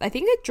that. I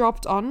think it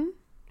dropped on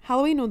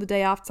Halloween or the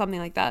day after, something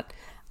like that.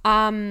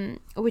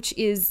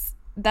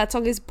 That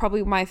song is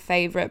probably my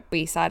favorite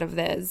B-side of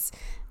theirs.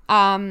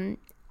 And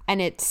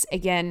it's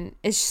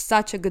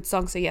such a good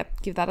song. So yeah,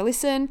 give that a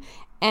listen.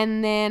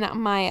 And then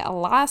my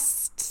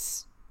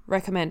last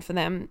recommend for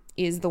them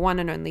is the one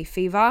and only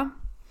Fever,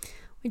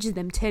 which is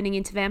them turning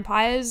into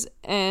vampires.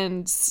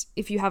 And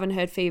if you haven't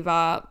heard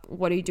Fever,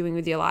 what are you doing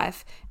with your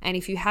life? And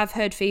if you have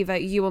heard Fever,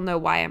 you will know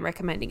why I'm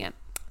recommending it.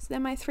 So they're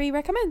my 3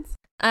 recommends.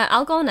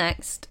 I'll go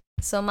next.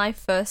 So my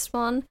first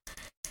one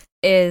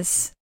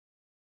is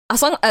a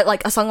song I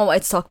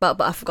wanted to talk about,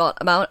 but I forgot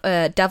about.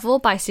 Devil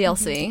by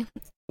CLC,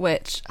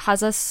 which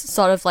has a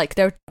sort of like,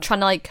 they're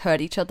trying to like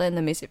hurt each other in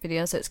the music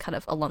video, so it's kind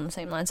of along the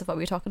same lines of what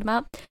we were talking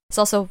about. It's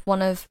also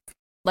one of,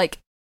 like,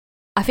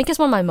 I think it's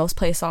one of my most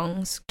played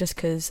songs just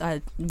because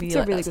I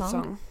really like that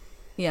song.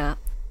 Yeah.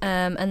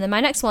 And then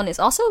my next one is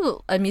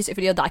also a music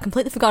video that I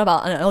completely forgot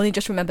about and I only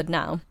just remembered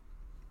now,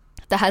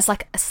 that has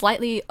like a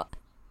slightly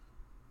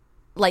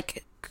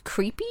like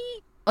creepy,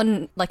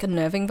 like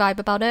unnerving vibe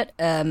about it.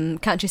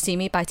 Can't You See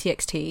Me by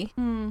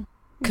TXT.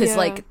 Because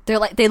like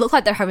they look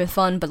like they're having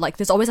fun, but like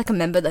there's always like a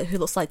member who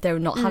looks like they're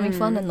not having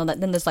fun, and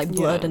then there's like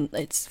blood, and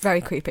it's very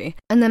creepy.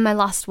 And then my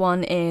last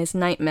one is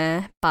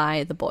Nightmare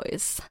by The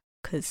Boys,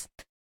 because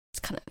it's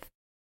kind of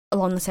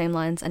along the same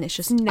lines, and it's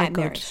just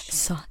nightmarish.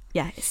 So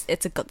yeah,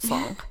 it's a good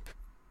song.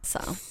 So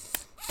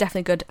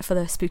definitely good for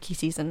the spooky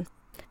season.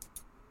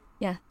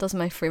 Yeah, those are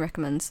my 3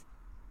 recommends.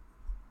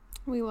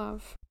 We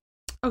love.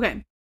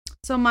 Okay,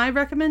 so my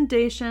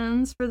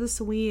recommendations for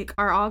this week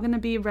are all going to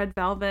be Red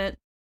Velvet,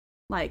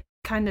 like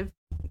kind of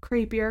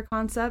creepier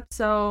concept.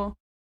 So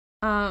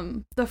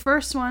the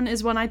first one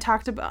is one I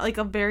talked about like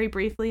very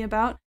briefly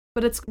about,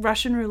 but it's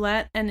Russian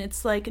Roulette, and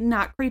it's like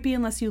not creepy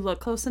unless you look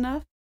close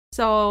enough.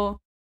 So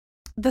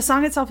the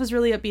song itself is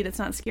really upbeat, it's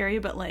not scary,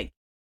 but like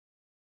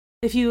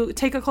if you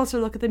take a closer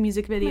look at the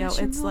music video,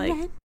 it's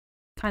like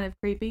kind of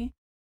creepy.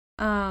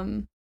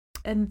 And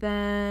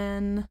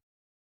then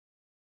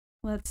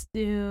let's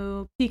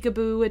do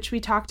Peekaboo, which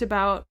we talked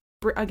about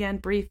again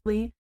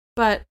briefly,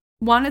 but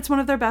 1, it's one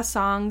of their best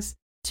songs.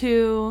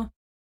 2,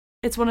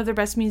 it's one of their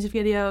best music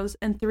videos.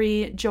 And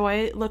 3,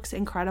 Joy looks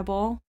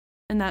incredible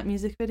in that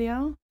music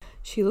video.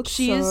 She looks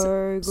so good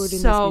in this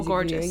music so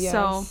gorgeous. video, yes.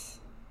 So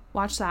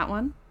watch that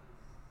one.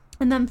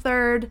 And then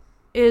 3rd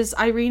is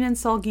Irene and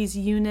Sulgi's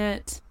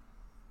unit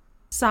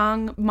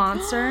song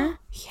Monster.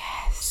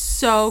 Yes.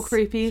 So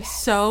creepy,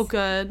 so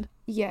good.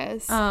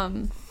 Yes.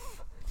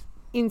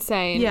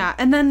 Insane. Yeah,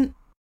 and then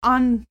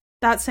on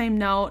that same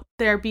note,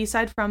 their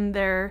B-side from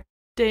their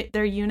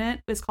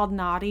unit is called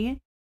Naughty.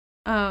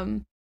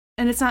 And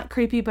it's not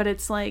creepy, but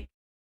it's like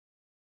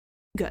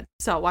good.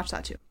 So watch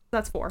that too.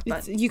 That's 4.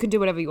 But you can do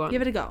whatever you want.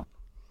 Give it a go.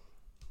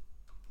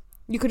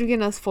 You could have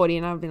given us 40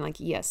 and I would have been like,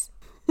 yes.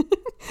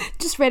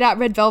 Just read out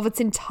Red Velvet's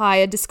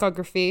entire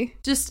discography.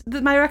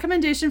 My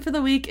recommendation for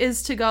the week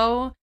is to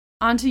go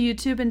onto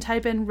YouTube and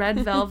type in Red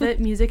Velvet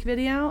music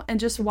video and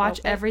just watch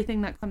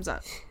everything that comes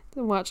up.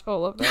 Watch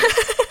all of them.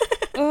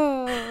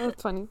 Oh,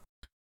 that's funny.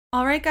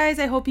 All right, guys,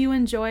 I hope you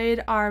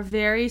enjoyed our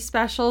very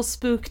special,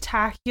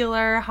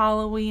 spooktacular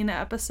Halloween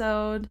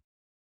episode.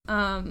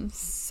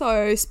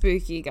 So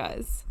spooky,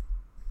 guys.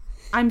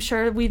 I'm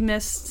sure we've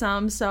missed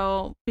some,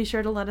 so be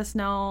sure to let us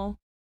know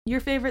your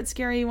favorite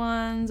scary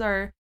ones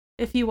or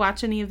if you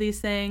watch any of these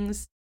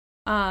things.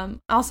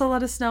 Also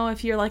let us know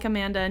if you're like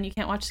Amanda and you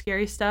can't watch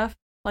scary stuff,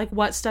 like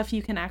what stuff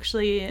you can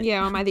actually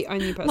am I the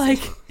only person like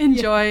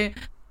enjoy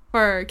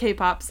for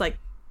K-pop's like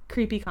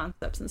creepy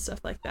concepts and stuff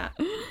like that.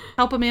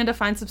 Help Amanda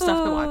find some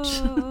stuff to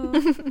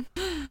watch.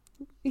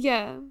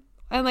 Yeah,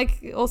 and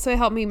like also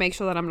help me make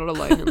sure that I'm not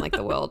alone in like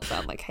the world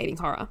about like hating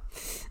horror.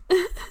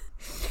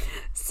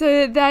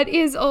 So that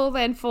is all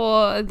then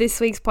for this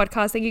week's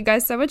podcast. Thank you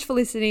guys so much for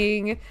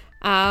listening.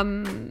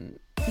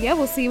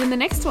 We'll see you in the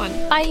next one.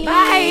 Bye.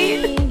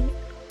 Bye.